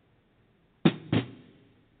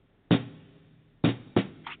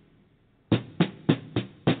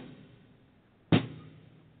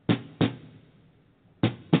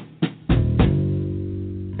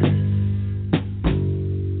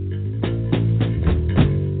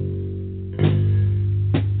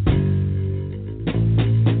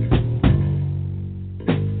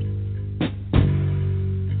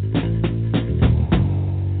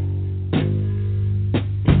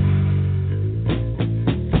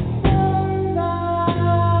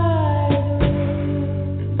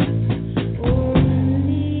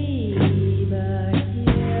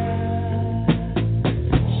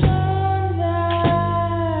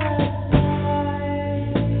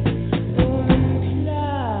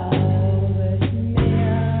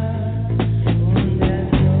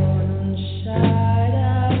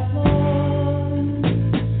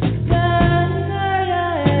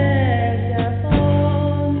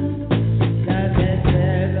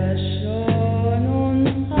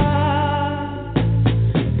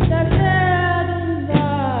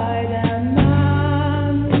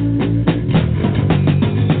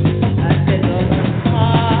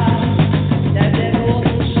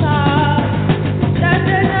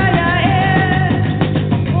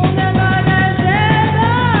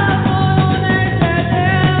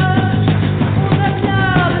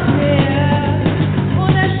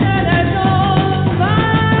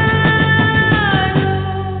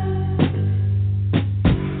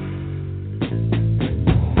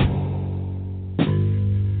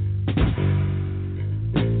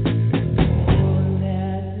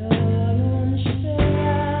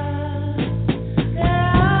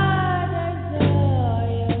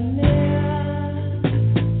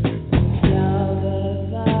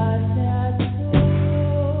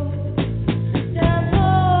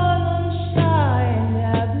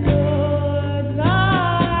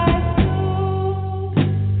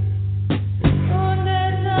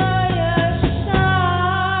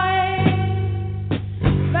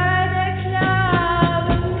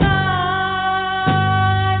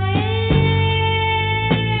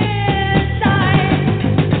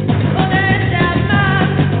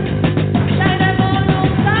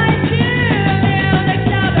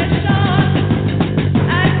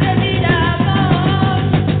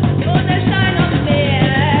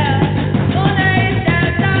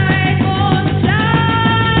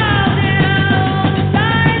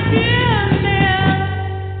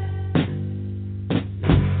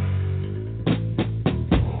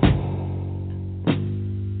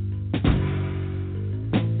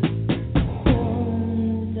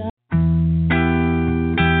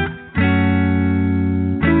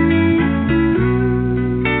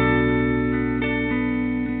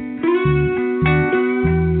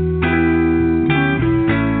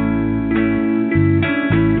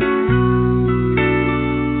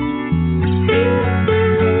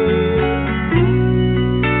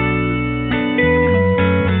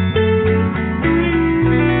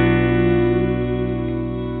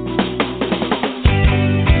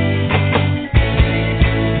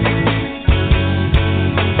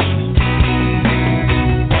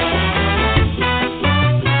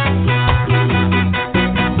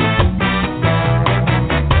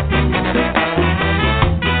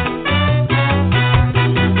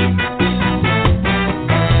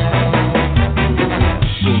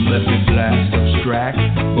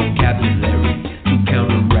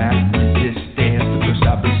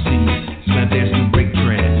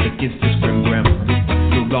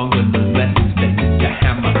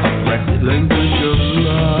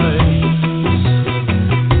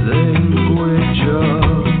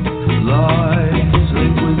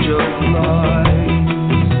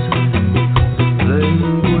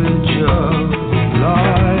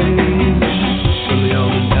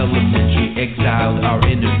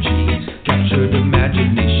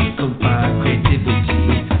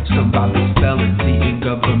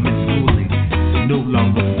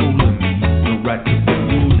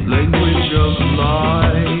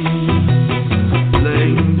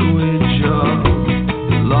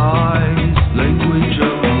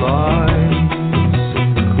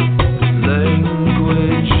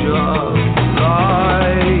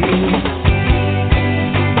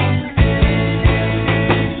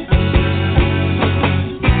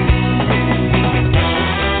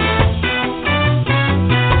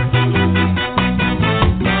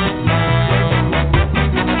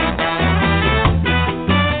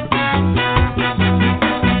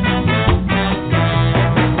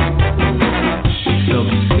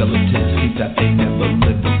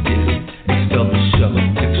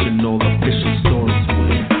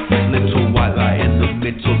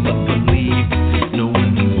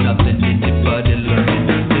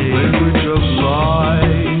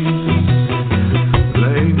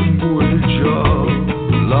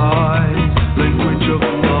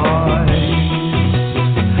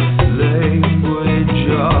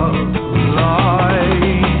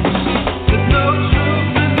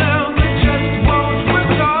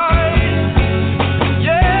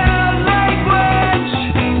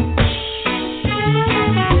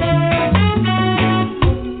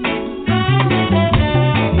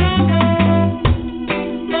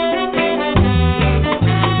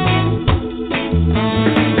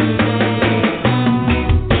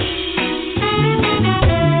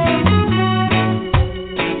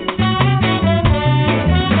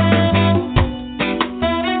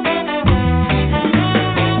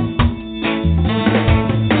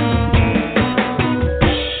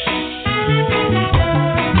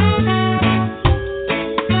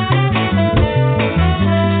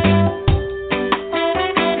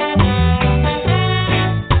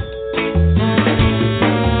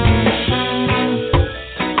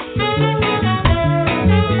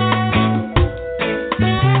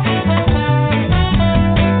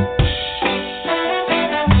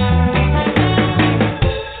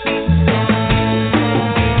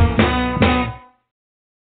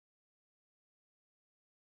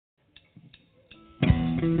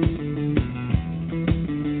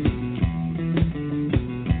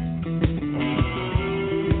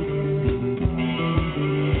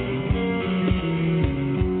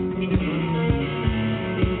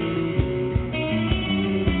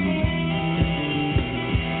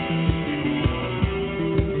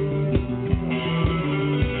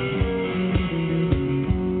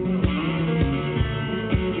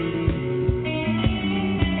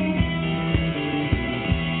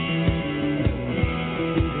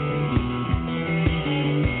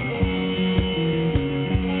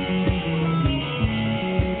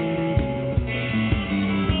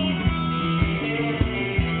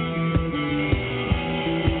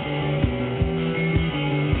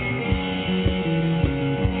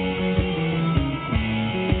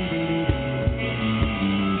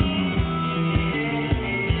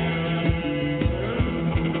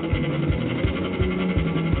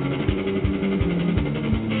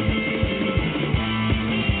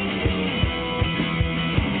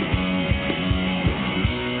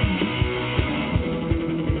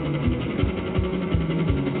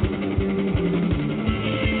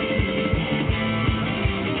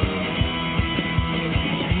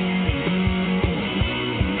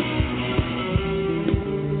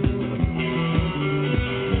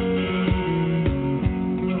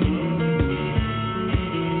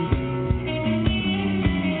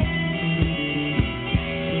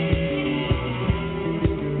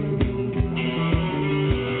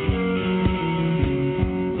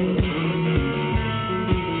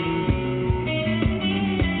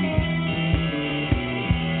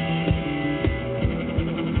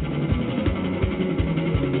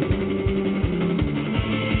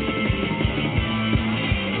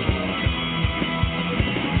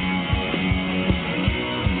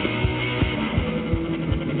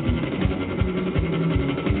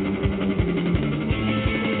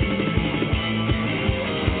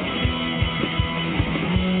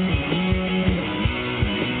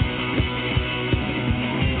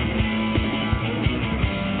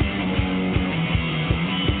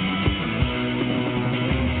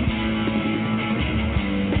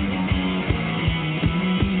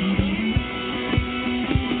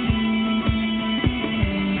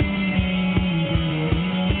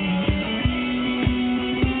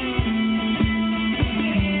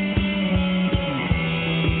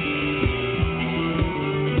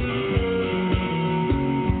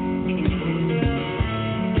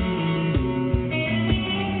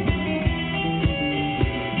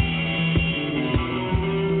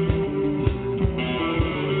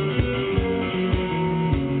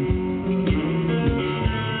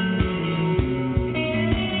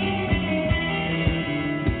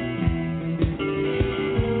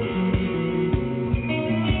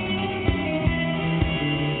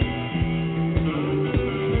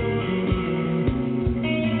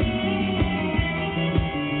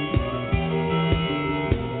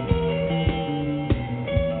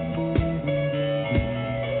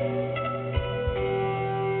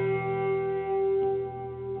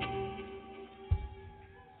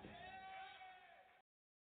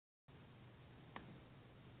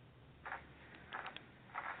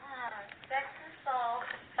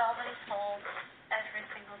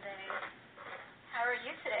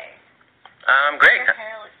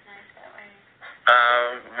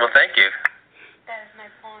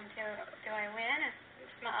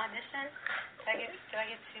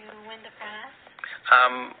 get to win the prize?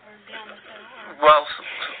 Or be on the show? Well,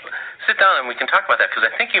 sit down and we can talk about that, because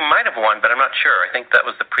I think you might have won, but I'm not sure. I think that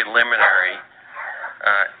was the preliminary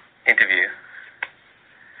interview.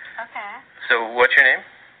 Okay. So what's your name?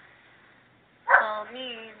 Well,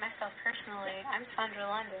 myself personally, I'm Sandra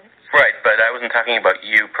London. Right, but I wasn't talking about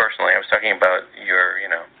you personally. I was talking about your,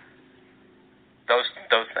 those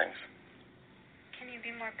things. Can you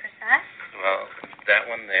be more precise? Well, that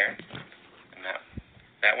one there, and that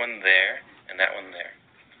one there, and that one there.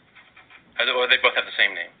 Or they both have the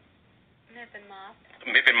same name. Mip and Mop.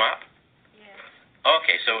 Mip and Mop? Yes.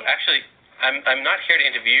 Okay, so actually, I'm not here to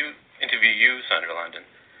interview you, Sandra London.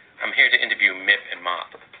 I'm here to interview Mip and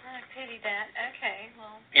Mop. I pity that. Okay,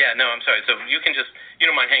 well. Yeah, no, I'm sorry. So you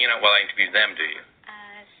don't mind hanging out while I interview them, do you?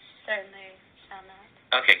 I certainly shall not.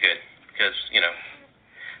 Okay, good. Because,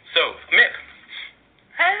 So, Mip.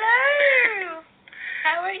 Hello!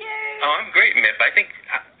 How are you? Oh, I'm great, Mip. I think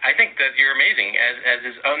that you're amazing, as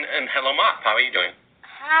is, and hello, Mop. How are you doing?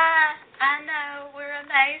 Hi, I know, we're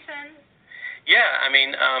amazing. Yeah, I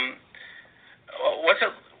mean,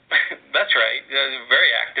 that's right,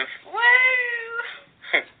 very active. Woo!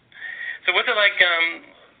 So what's it like,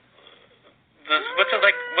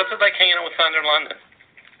 what's it like hanging out with Sandra London?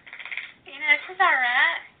 She's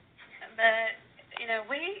alright, but,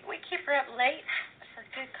 we keep her up late for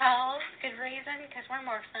good cause, good reason, because we're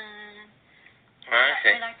more fun. I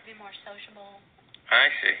see. We like to be more sociable.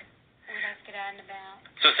 I see. We like to get out and about.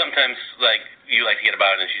 So sometimes, you like to get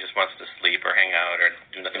about and she just wants to sleep or hang out or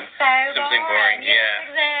do nothing. Something boring.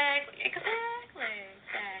 Yes, Yeah. Exactly.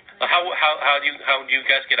 Well, how do you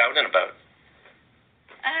guys get out and about?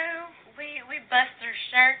 Oh, we bust their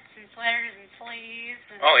shirts and sweaters and sleeves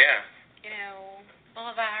and Oh yeah.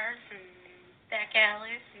 boulevards and back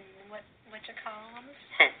alleys and what you call them.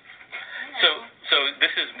 So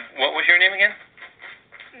this is, what was your name again?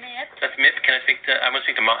 Mip. That's Mip. I want to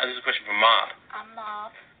speak to Mop. This is a question for Mop. I'm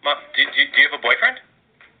Mop. Mop, do you have a boyfriend?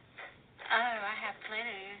 Oh, I have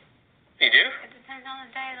plenty. You do? It depends on the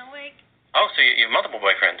day of the week. Oh, so you have multiple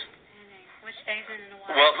boyfriends. Which day's in and a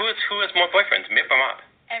while. Well, who has more boyfriends, Mip or Mop?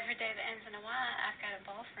 Every day that ends in a Y, I've got a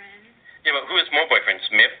boyfriend. Yeah, but who has more boyfriends,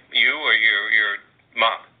 Mip, you, or your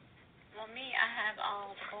Mop? Well, me, I have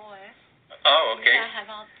all the boys. Oh, okay. I have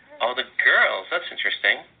all the girls. All the girls. That's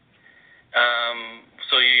interesting.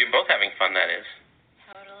 So you're both having fun, that is.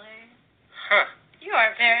 Totally. Huh. You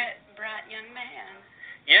are a very bright young man.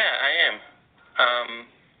 Yeah, I am.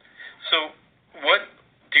 So what,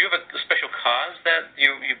 do you have a special cause that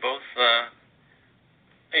you both,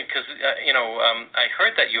 because, I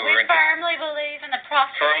heard that you were We firmly believe in the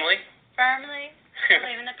prostate. Firmly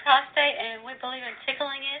believe in the prostate, and we believe in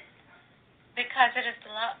tickling it because it is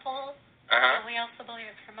delightful. And we also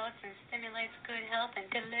believe it promotes and stimulates good health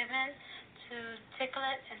and good living to tickle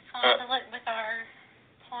it and fondle it with our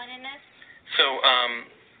pointiness. So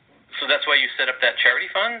that's why you set up that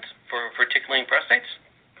charity fund for tickling prostates?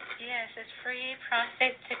 Yes, it's free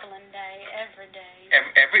prostate tickling day every day.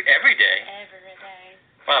 Every day? Every day.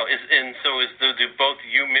 Wow, do both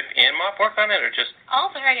you, Mip, and Mop work on it, or just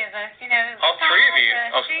all three of us? All three of you?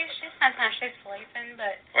 Sometimes she's sleeping,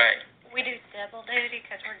 but right. We do double duty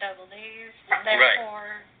because we're double D's. Right.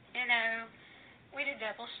 Therefore, we do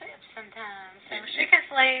double shifts sometimes. So she can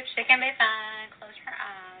sleep, she can be fine, close her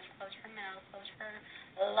eyes, close her mouth, close her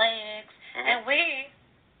legs, and we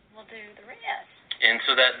will do the rest. And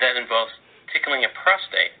so that involves tickling a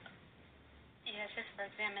prostate. Yes, just for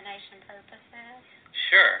examination purposes.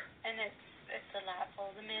 Sure. And it's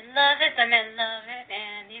delightful. The men love it,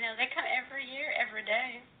 and they come every year, every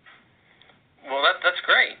day. Well, that's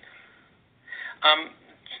great.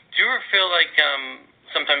 Do you ever feel like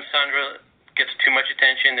sometimes Sandra gets too much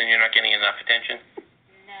attention and you're not getting enough attention?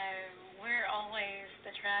 No, we're always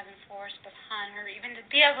the driving force behind her, even to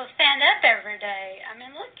be able to stand up every day. I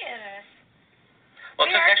mean, look at us. Well,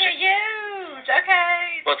 we are huge,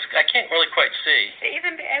 okay? Well, I can't really quite see. To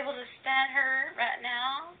even be able to stand her right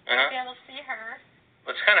now, to be able to see her.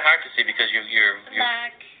 Well, it's kind of hard to see because you're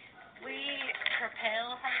like, we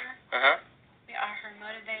propel her. We are her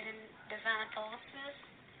motivating divine forces.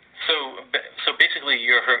 So basically,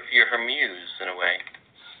 you're her muse in a way.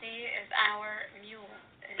 She is our mule.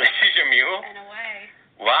 She's your mule? In a way.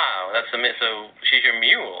 Wow, that's amazing. So she's your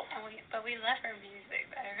mule. But we love her music,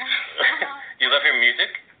 though. You love her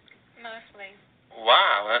music? Mostly.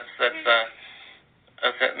 Wow, that's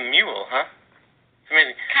that mule, huh? It's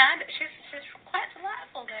amazing. Kind of. She's quite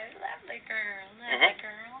delightful, though. Lovely girl.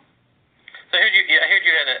 Girl. So I heard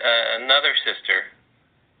you had another sister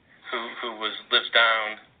who lives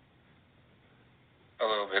down a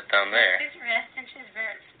little bit down there. She's resting. She's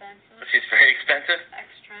very expensive. She's very expensive. expensive?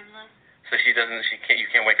 Extremely. So she doesn't. You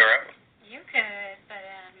can't wake her up. You could, but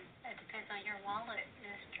it depends on your wallet,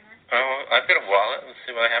 mister. Oh, I've got a wallet. Let's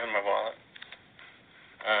see what I have in my wallet.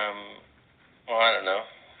 Well, I don't know.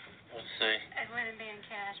 Let's see. It wouldn't be in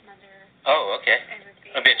cash, mother. Oh, okay. It would be.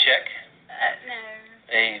 It'll be a check. No.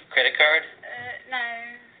 A credit card. No.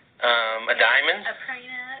 A diamond. A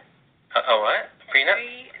prenup. A what? Prenup?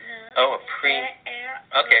 Oh, a prenup.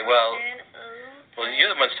 Okay, well, you're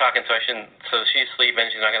the one's talking, so I shouldn't. So she's sleeping.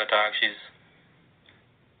 She's not going to talk.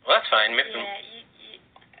 Well, that's fine. Yeah, you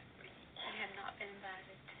have not been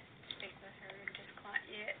invited to speak with her just quite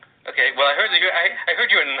yet. Okay. Well, I heard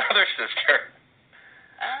you and another sister.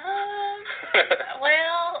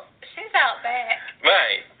 Well, she's out back.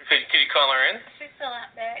 Right. Could you call her in? She's still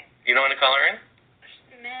out back. You don't want to call her in?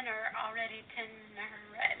 Men are already tending to her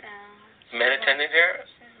right now. Men attending to her?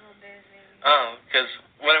 She's a little busy. Oh, because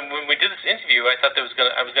when we did this interview, I thought I was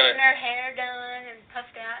gonna. Getting her hair done and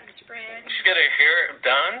puffed out and spread. She's got her hair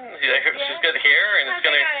done. She's got hair, and it's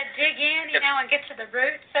gonna. You gotta dig in, and get to the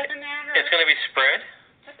roots of the matter. It's gonna be spread.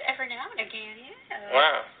 Just every now and again, yeah.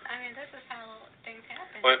 Wow. I mean, this is how things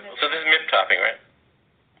happen. Well, so this is MIP topping, right?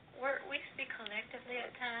 We speak collectively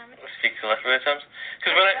at times. We speak collectively at times.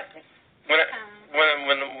 Because when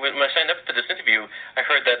I signed up for this interview, I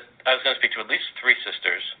heard that I was going to speak to at least 3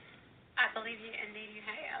 sisters. I believe indeed you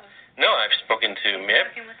have. No, I've spoken to MIP.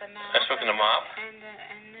 I've spoken to Mop. And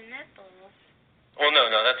the nipples. Well, no,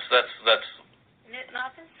 that's. Nip,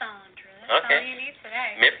 Mop, and Sandra. Okay. That's all you need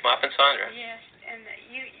today. MIP, Mop, and Sandra. Yes, and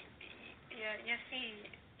you see,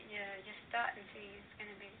 your starting fee is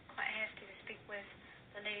going to be quite hefty to speak with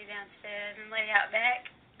the lady downstairs and lady out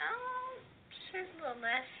back. Oh, she's a little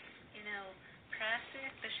less, pricey,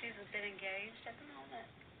 but she's a bit engaged at the moment.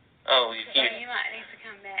 Oh, So you might need to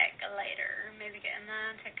come back later. Maybe get in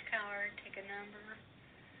line, take a card, take a number.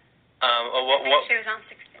 What? She was on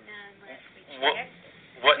 69 last week.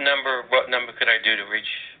 What number could I do to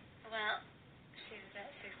reach? Well, she was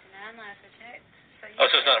at 69 last we checked.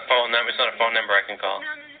 So it's not a phone number. It's not a phone number I can call.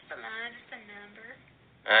 No, just a line, just a number.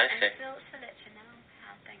 I see. And still to let you know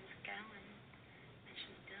how things are going when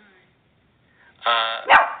she's done.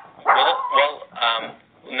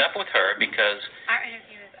 Enough with her because. Our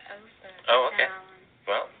interview is over. Oh, okay.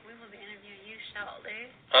 Well. We will be interviewing you shortly.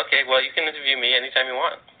 Okay. Well, you can interview me anytime you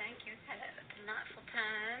want. Thank you. Had a delightful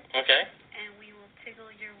time. Okay. And we will tickle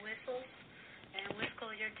your whistles and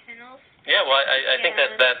whiskle your tinnels. Yeah. Well, I think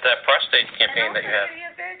that prostate campaign that you have. And also give you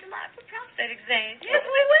a very delightful prostate exam. Yes,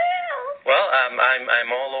 we will. Well,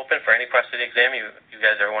 I'm all open for any prostate exam you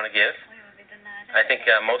guys ever want to give. We will be delighted. I think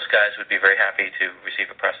most guys would be very happy to receive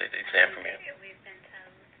a prostate exam from you. We've been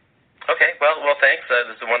told. Okay. Well, thanks.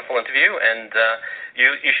 This is a wonderful interview, and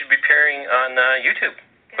you should be appearing on YouTube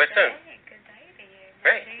quite soon. Good day to you.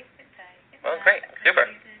 Great. Good day. Well, great. Super.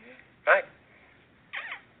 Bye.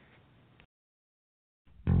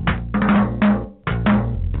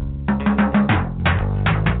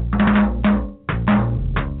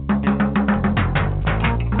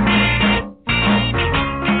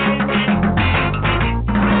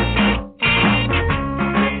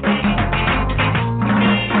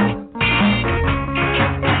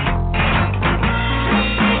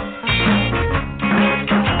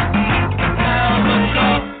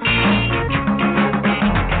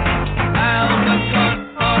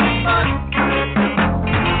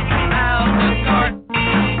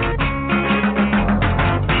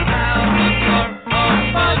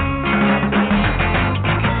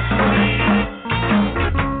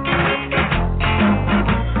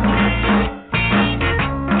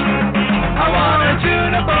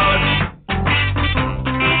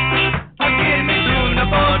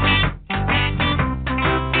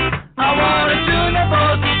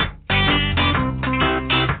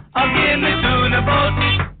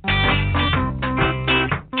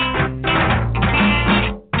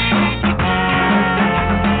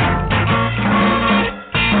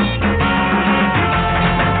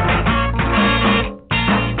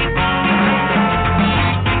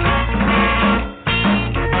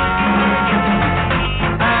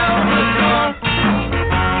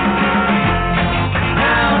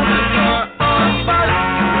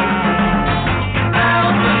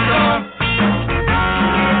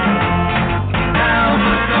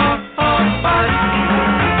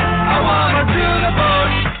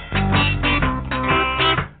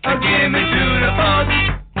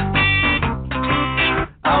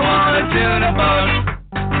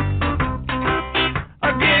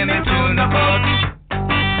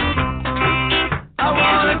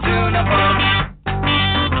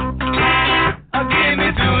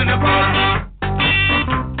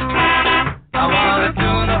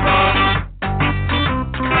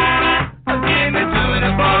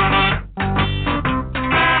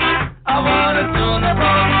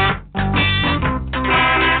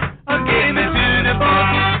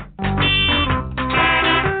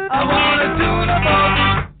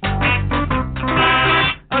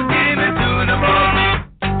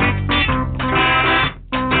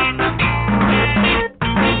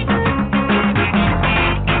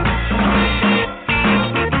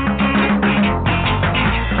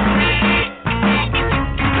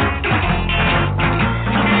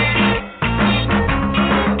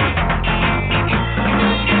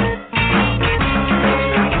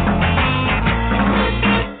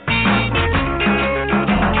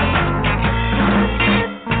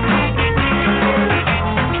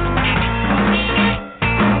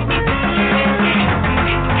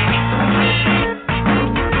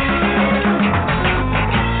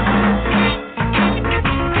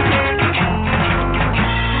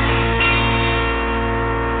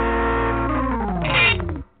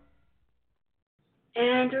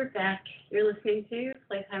 We're back. You're listening to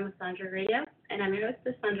Playtime with Sandra Radio, and I'm your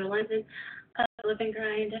hostess, Sandra London of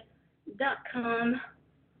livingrind.com.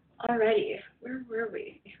 Alrighty, where were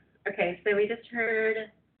we? Okay, so we just heard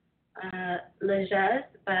Le Jazz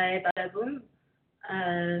by Bada Boom,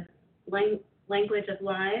 Language of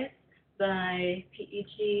Lies by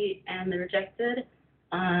PEG and The Rejected,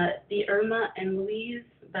 The Irma and Louise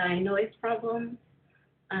by Noise Problems,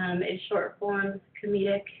 a short form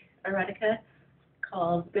comedic erotica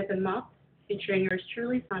called Whip and Mop, featuring yours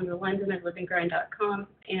truly, Sandra London of livingrind.com,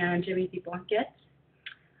 and Jimmy D. Blanket.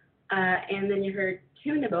 And then you heard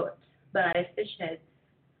Tuna Boat by Fishheads.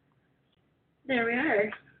 There we are.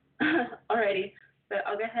 Alrighty, so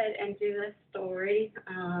I'll go ahead and do this story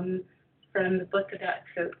from the book about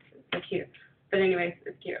goats. It's so cute. But anyways,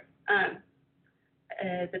 it's cute.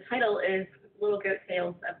 The title is Little Goat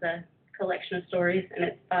Tales of the Collection of Stories, and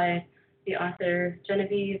it's by the author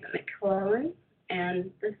Genevieve McClellan.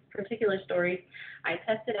 And this particular story, I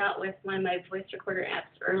tested out with one of my voice recorder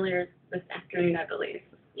apps earlier this afternoon, I believe.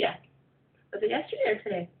 Yeah. Was it yesterday or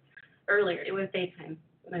today? Earlier. It was daytime,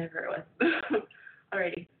 whenever it was.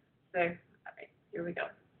 Alrighty. So, alright, here we go.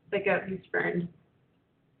 The goat who spurned.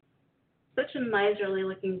 Such a miserly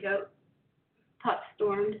looking goat, Pop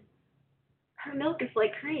stormed. Her milk is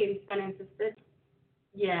like cream, Ben insisted.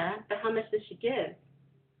 Yeah, but how much does she give?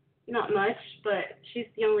 Not much, but she's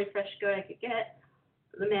the only fresh goat I could get.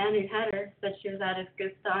 The man who had her said she was out of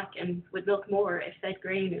good stock and would milk more if fed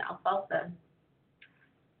grain and alfalfa.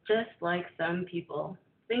 Just like some people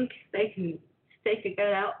think they can stake a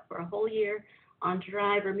goat out for a whole year on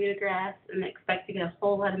dry Bermuda grass and expect to get a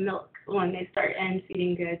whole lot of milk when they start end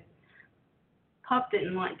feeding goods. Pop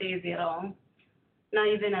didn't want Daisy at all, not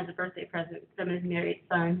even as a birthday present from his married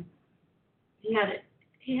son. He had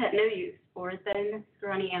no use for a thin,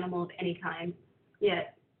 scrawny animal of any kind.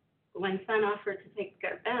 Yet, when son offered to take the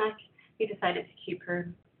goat back, he decided to keep her.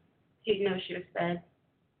 He'd know she was fed.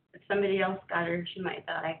 If somebody else got her, she might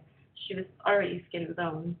die. She was already skin and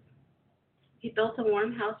bone. He built a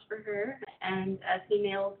warm house for her, and as he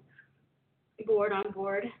nailed board on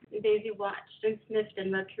board, Daisy watched and sniffed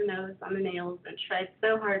and rubbed her nose on the nails and tried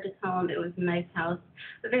so hard to tell him it was a nice house,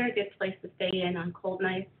 a very good place to stay in on cold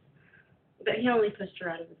nights, but he only pushed her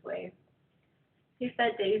out of his way. He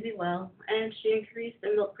fed Daisy well, and she increased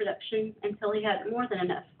in milk production until he had more than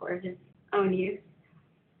enough for his own use.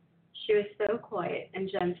 She was so quiet and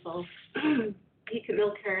gentle, he could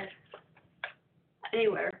milk her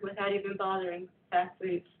anywhere without even bothering to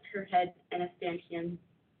fasten her head in a stanchion.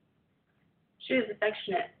 She was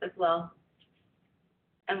affectionate as well,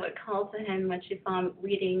 and would call to him when she saw him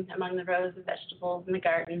weeding among the rows of vegetables in the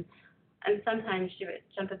garden, and sometimes she would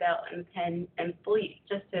jump about in the pen and bleat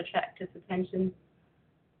just to attract his attention.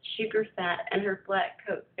 She grew fat, and her black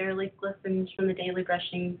coat fairly glistened from the daily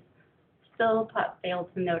brushings. Still, Pop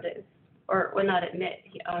failed to notice, or would not admit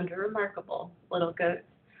he owned a remarkable little goat.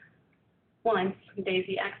 Once,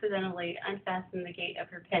 Daisy accidentally unfastened the gate of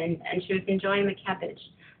her pen, and she was enjoying the cabbage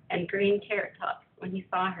and green carrot tops when he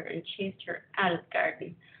saw her and chased her out of the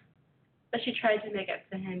garden. But she tried to make up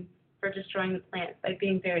to him for destroying the plants by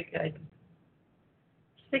being very good.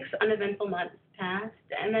 6 uneventful months passed,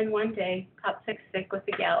 and then one day, Pop took sick with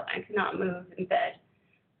the gout and could not move in bed.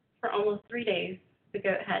 For almost 3 days, the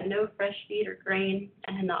goat had no fresh feed or grain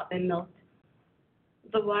and had not been milked.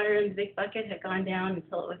 The water in the big bucket had gone down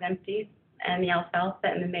until it was empty, and the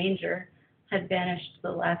alfalfa in the manger had vanished to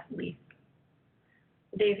the last leaf.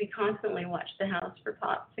 Daisy constantly watched the house for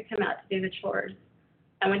Pop to come out to do the chores,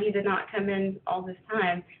 and when he did not come in all this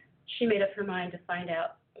time, she made up her mind to find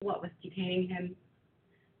out what was detaining him.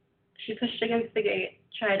 She pushed against the gate,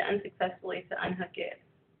 tried unsuccessfully to unhook it.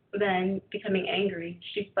 Then, becoming angry,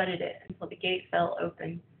 she butted it until the gate fell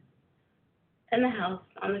open. In the house,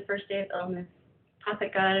 on the first day of illness, Pop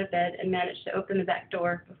had got out of bed and managed to open the back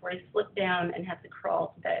door before he slipped down and had to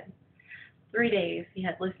crawl to bed. 3 days he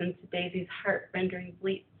had listened to Daisy's heart-rending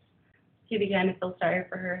bleats. He began to feel sorry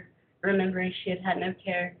for her, remembering she had had no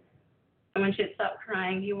care. And when she had stopped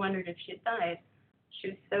crying, he wondered if she had died. She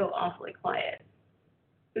was so awfully quiet.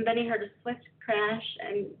 And then he heard a swift crash,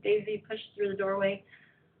 and Daisy pushed through the doorway.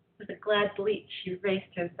 With a glad bleat, she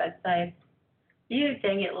raced to his bedside. "You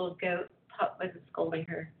dang it, little goat," Pop was scolding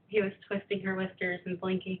her. He was twisting her whiskers and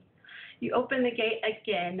blinking. "You opened the gate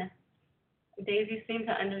again." Daisy seemed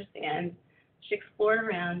to understand. She explored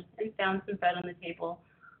around and found some bread on the table.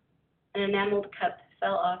 An enameled cup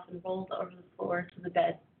fell off and rolled over the floor to the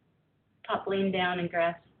bed. Pop leaned down and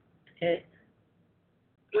grasped it.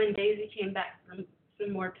 When Daisy came back from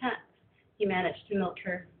some more pets, he managed to milk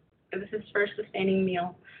her. It was his first sustaining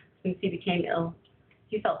meal since he became ill.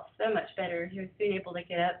 he felt so much better. He was soon able to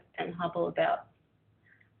get up and hobble about.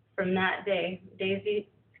 From that day, Daisy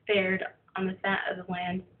fared on the fat of the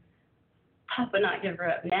land. Pop would not give her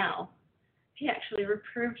up now. He actually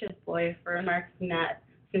reproved his boy for remarking that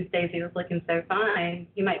since Daisy was looking so fine,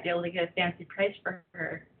 he might be able to get a fancy price for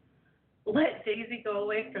her. Let Daisy go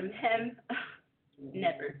away from him?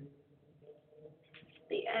 Never.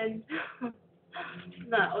 The end.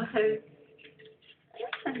 That was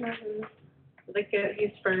The Goat Who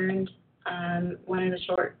Spurned, one of the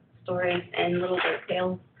short stories and little goat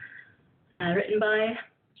tales, written by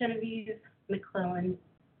Genevieve McClellan.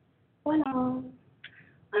 Well,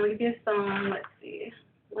 I'm going to give you a song. Let's see.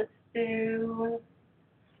 Let's do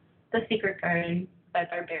The Secret Garden by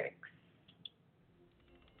Barbarics.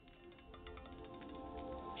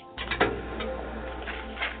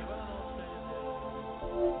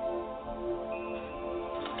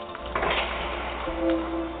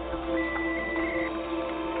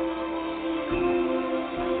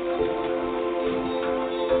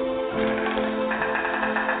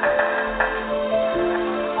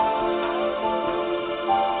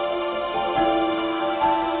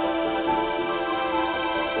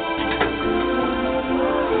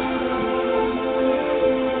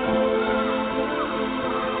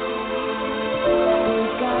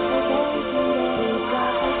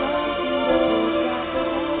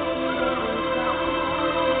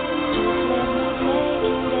 Play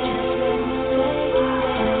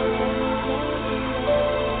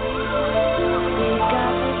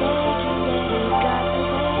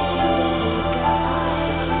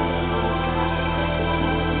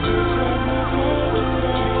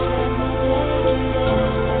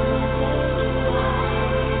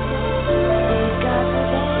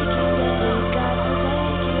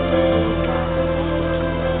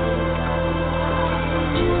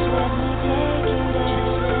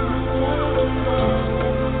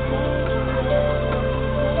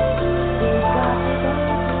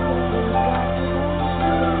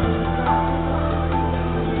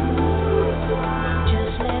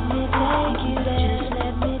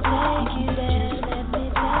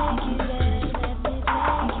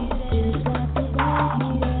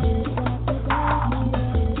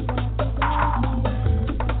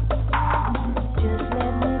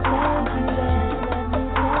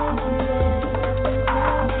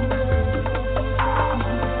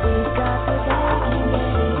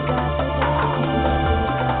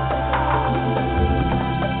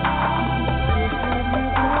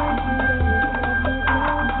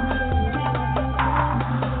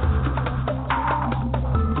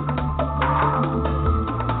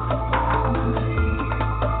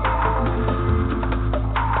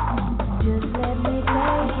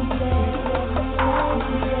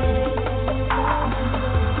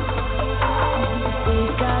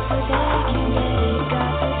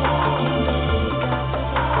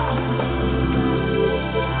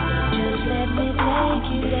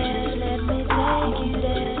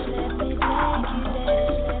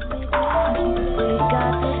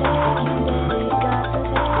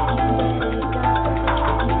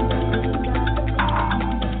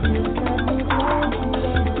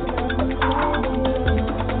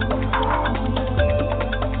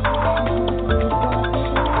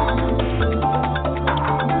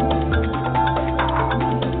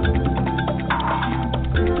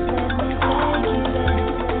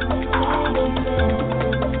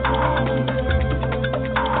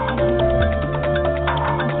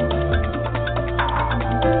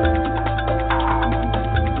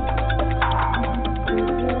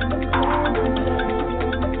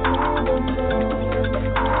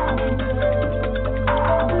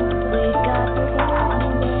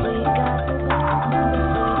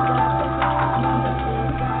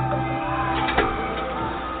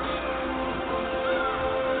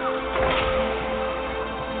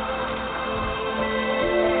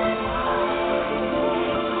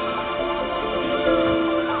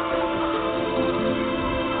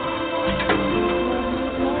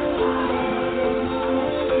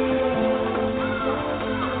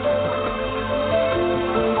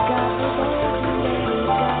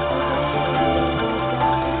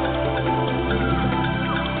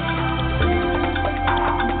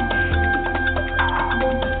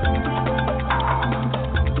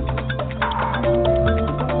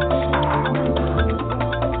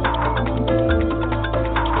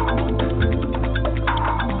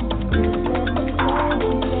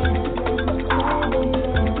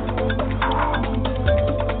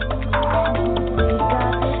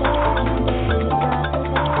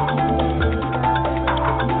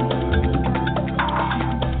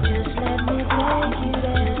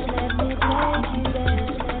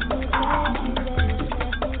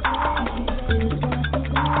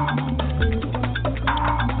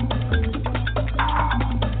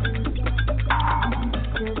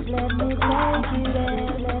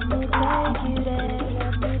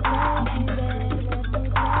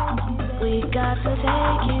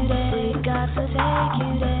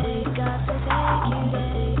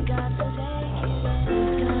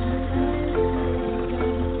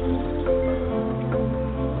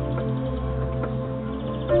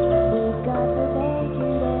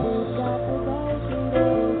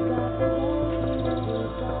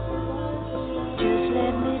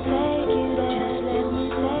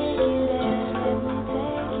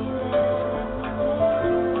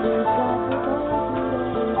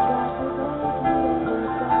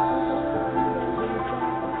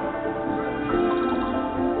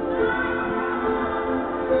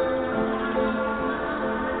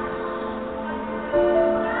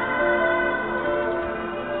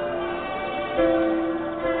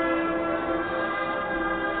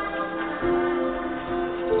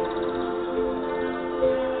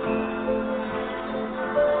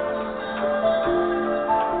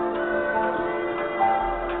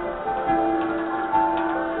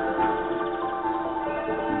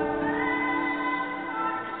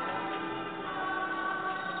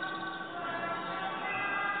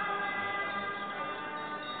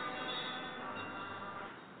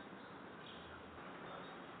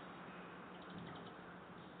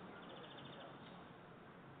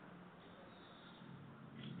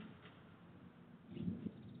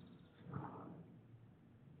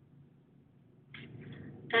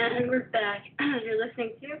And we're back. You're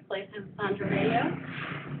listening to Playtime Sandra Radio.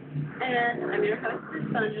 And I'm your hostess,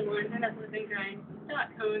 Sandra London of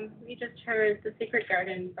LivingGrind.com. We just heard The Secret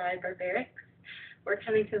Garden by Barbarics. We're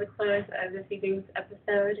coming to the close of this evening's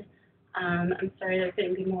episode. I'm sorry there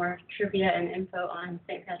couldn't be more trivia and info on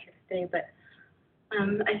St. Patrick's Day, but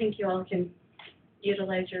I think you all can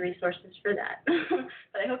utilize your resources for that.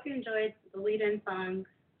 But I hope you enjoyed the lead-in songs,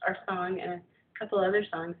 our song, and a couple other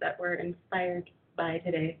songs that were inspired by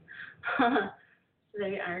today. So there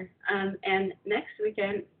you are. And next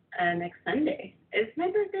weekend, next Sunday, is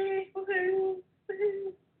my birthday. Woohoo!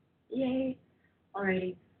 Woohoo! Yay!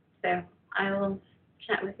 Alrighty. So I will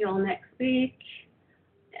chat with you all next week.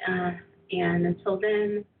 And until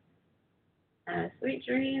then, sweet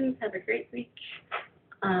dreams. Have a great week.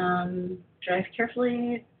 Drive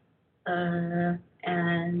carefully.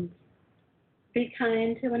 And be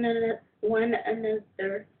kind to one another.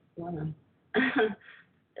 There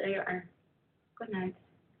you are. Good night.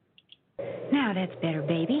 Now that's better,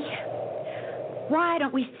 baby. Why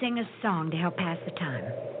don't we sing a song to help pass the time?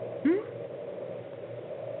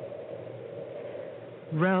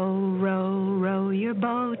 Row, row, row your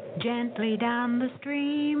boat gently down the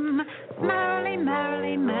stream. Merrily,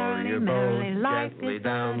 merrily, merrily, merrily, life is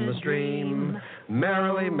down the stream.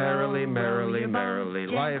 Merrily, merrily, merrily, merrily,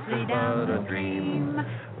 life is but a dream.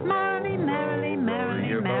 Merrily, merrily,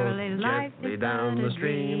 merrily, merrily, life is down the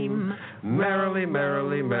stream. Merrily,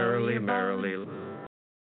 merrily, merrily, merrily.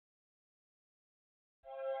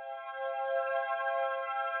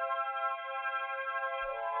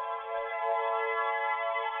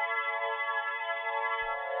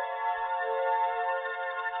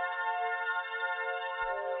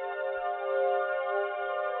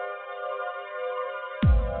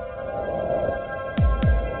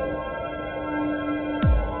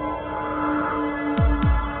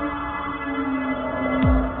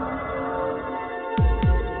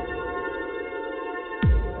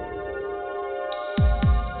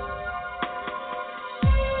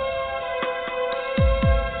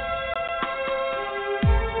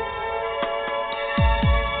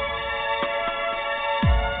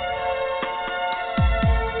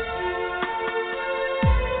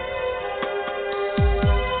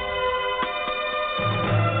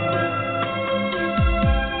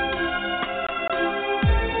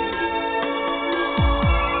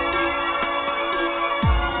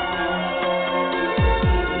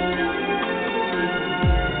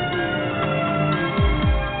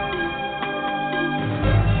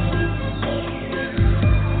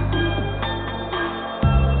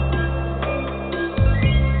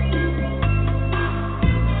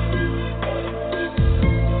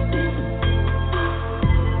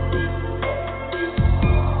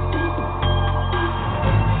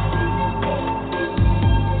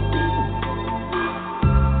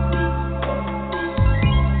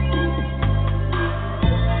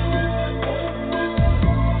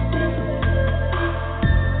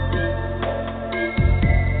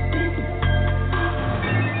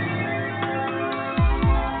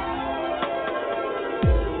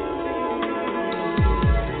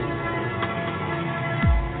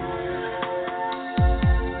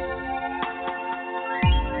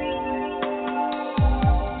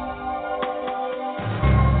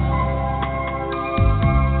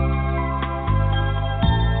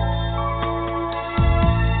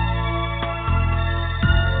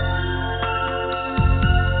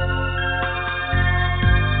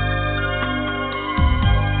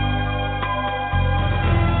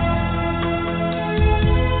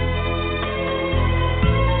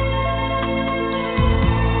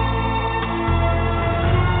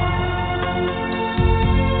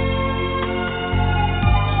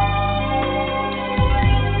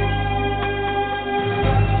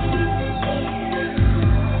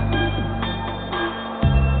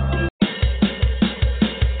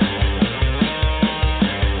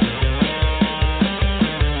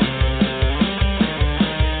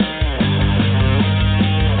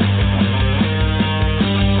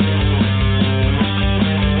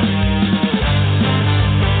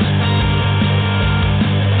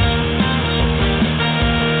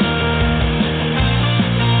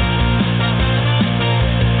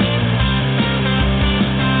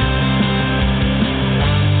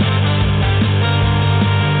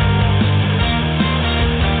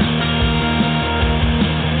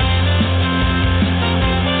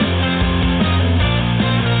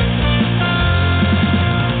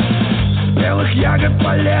 спелых ягод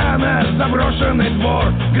поляна, заброшенный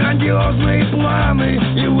двор, грандиозные планы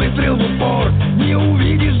и выстрел в упор. Не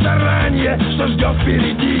увидишь заранее, что ждет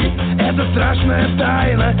впереди. Это страшная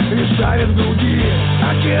тайна лишь давит в груди.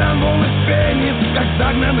 Океан волны пенит, как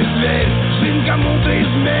загнанный зверь. Жизнь кому-то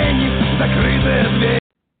изменит, закрытая дверь.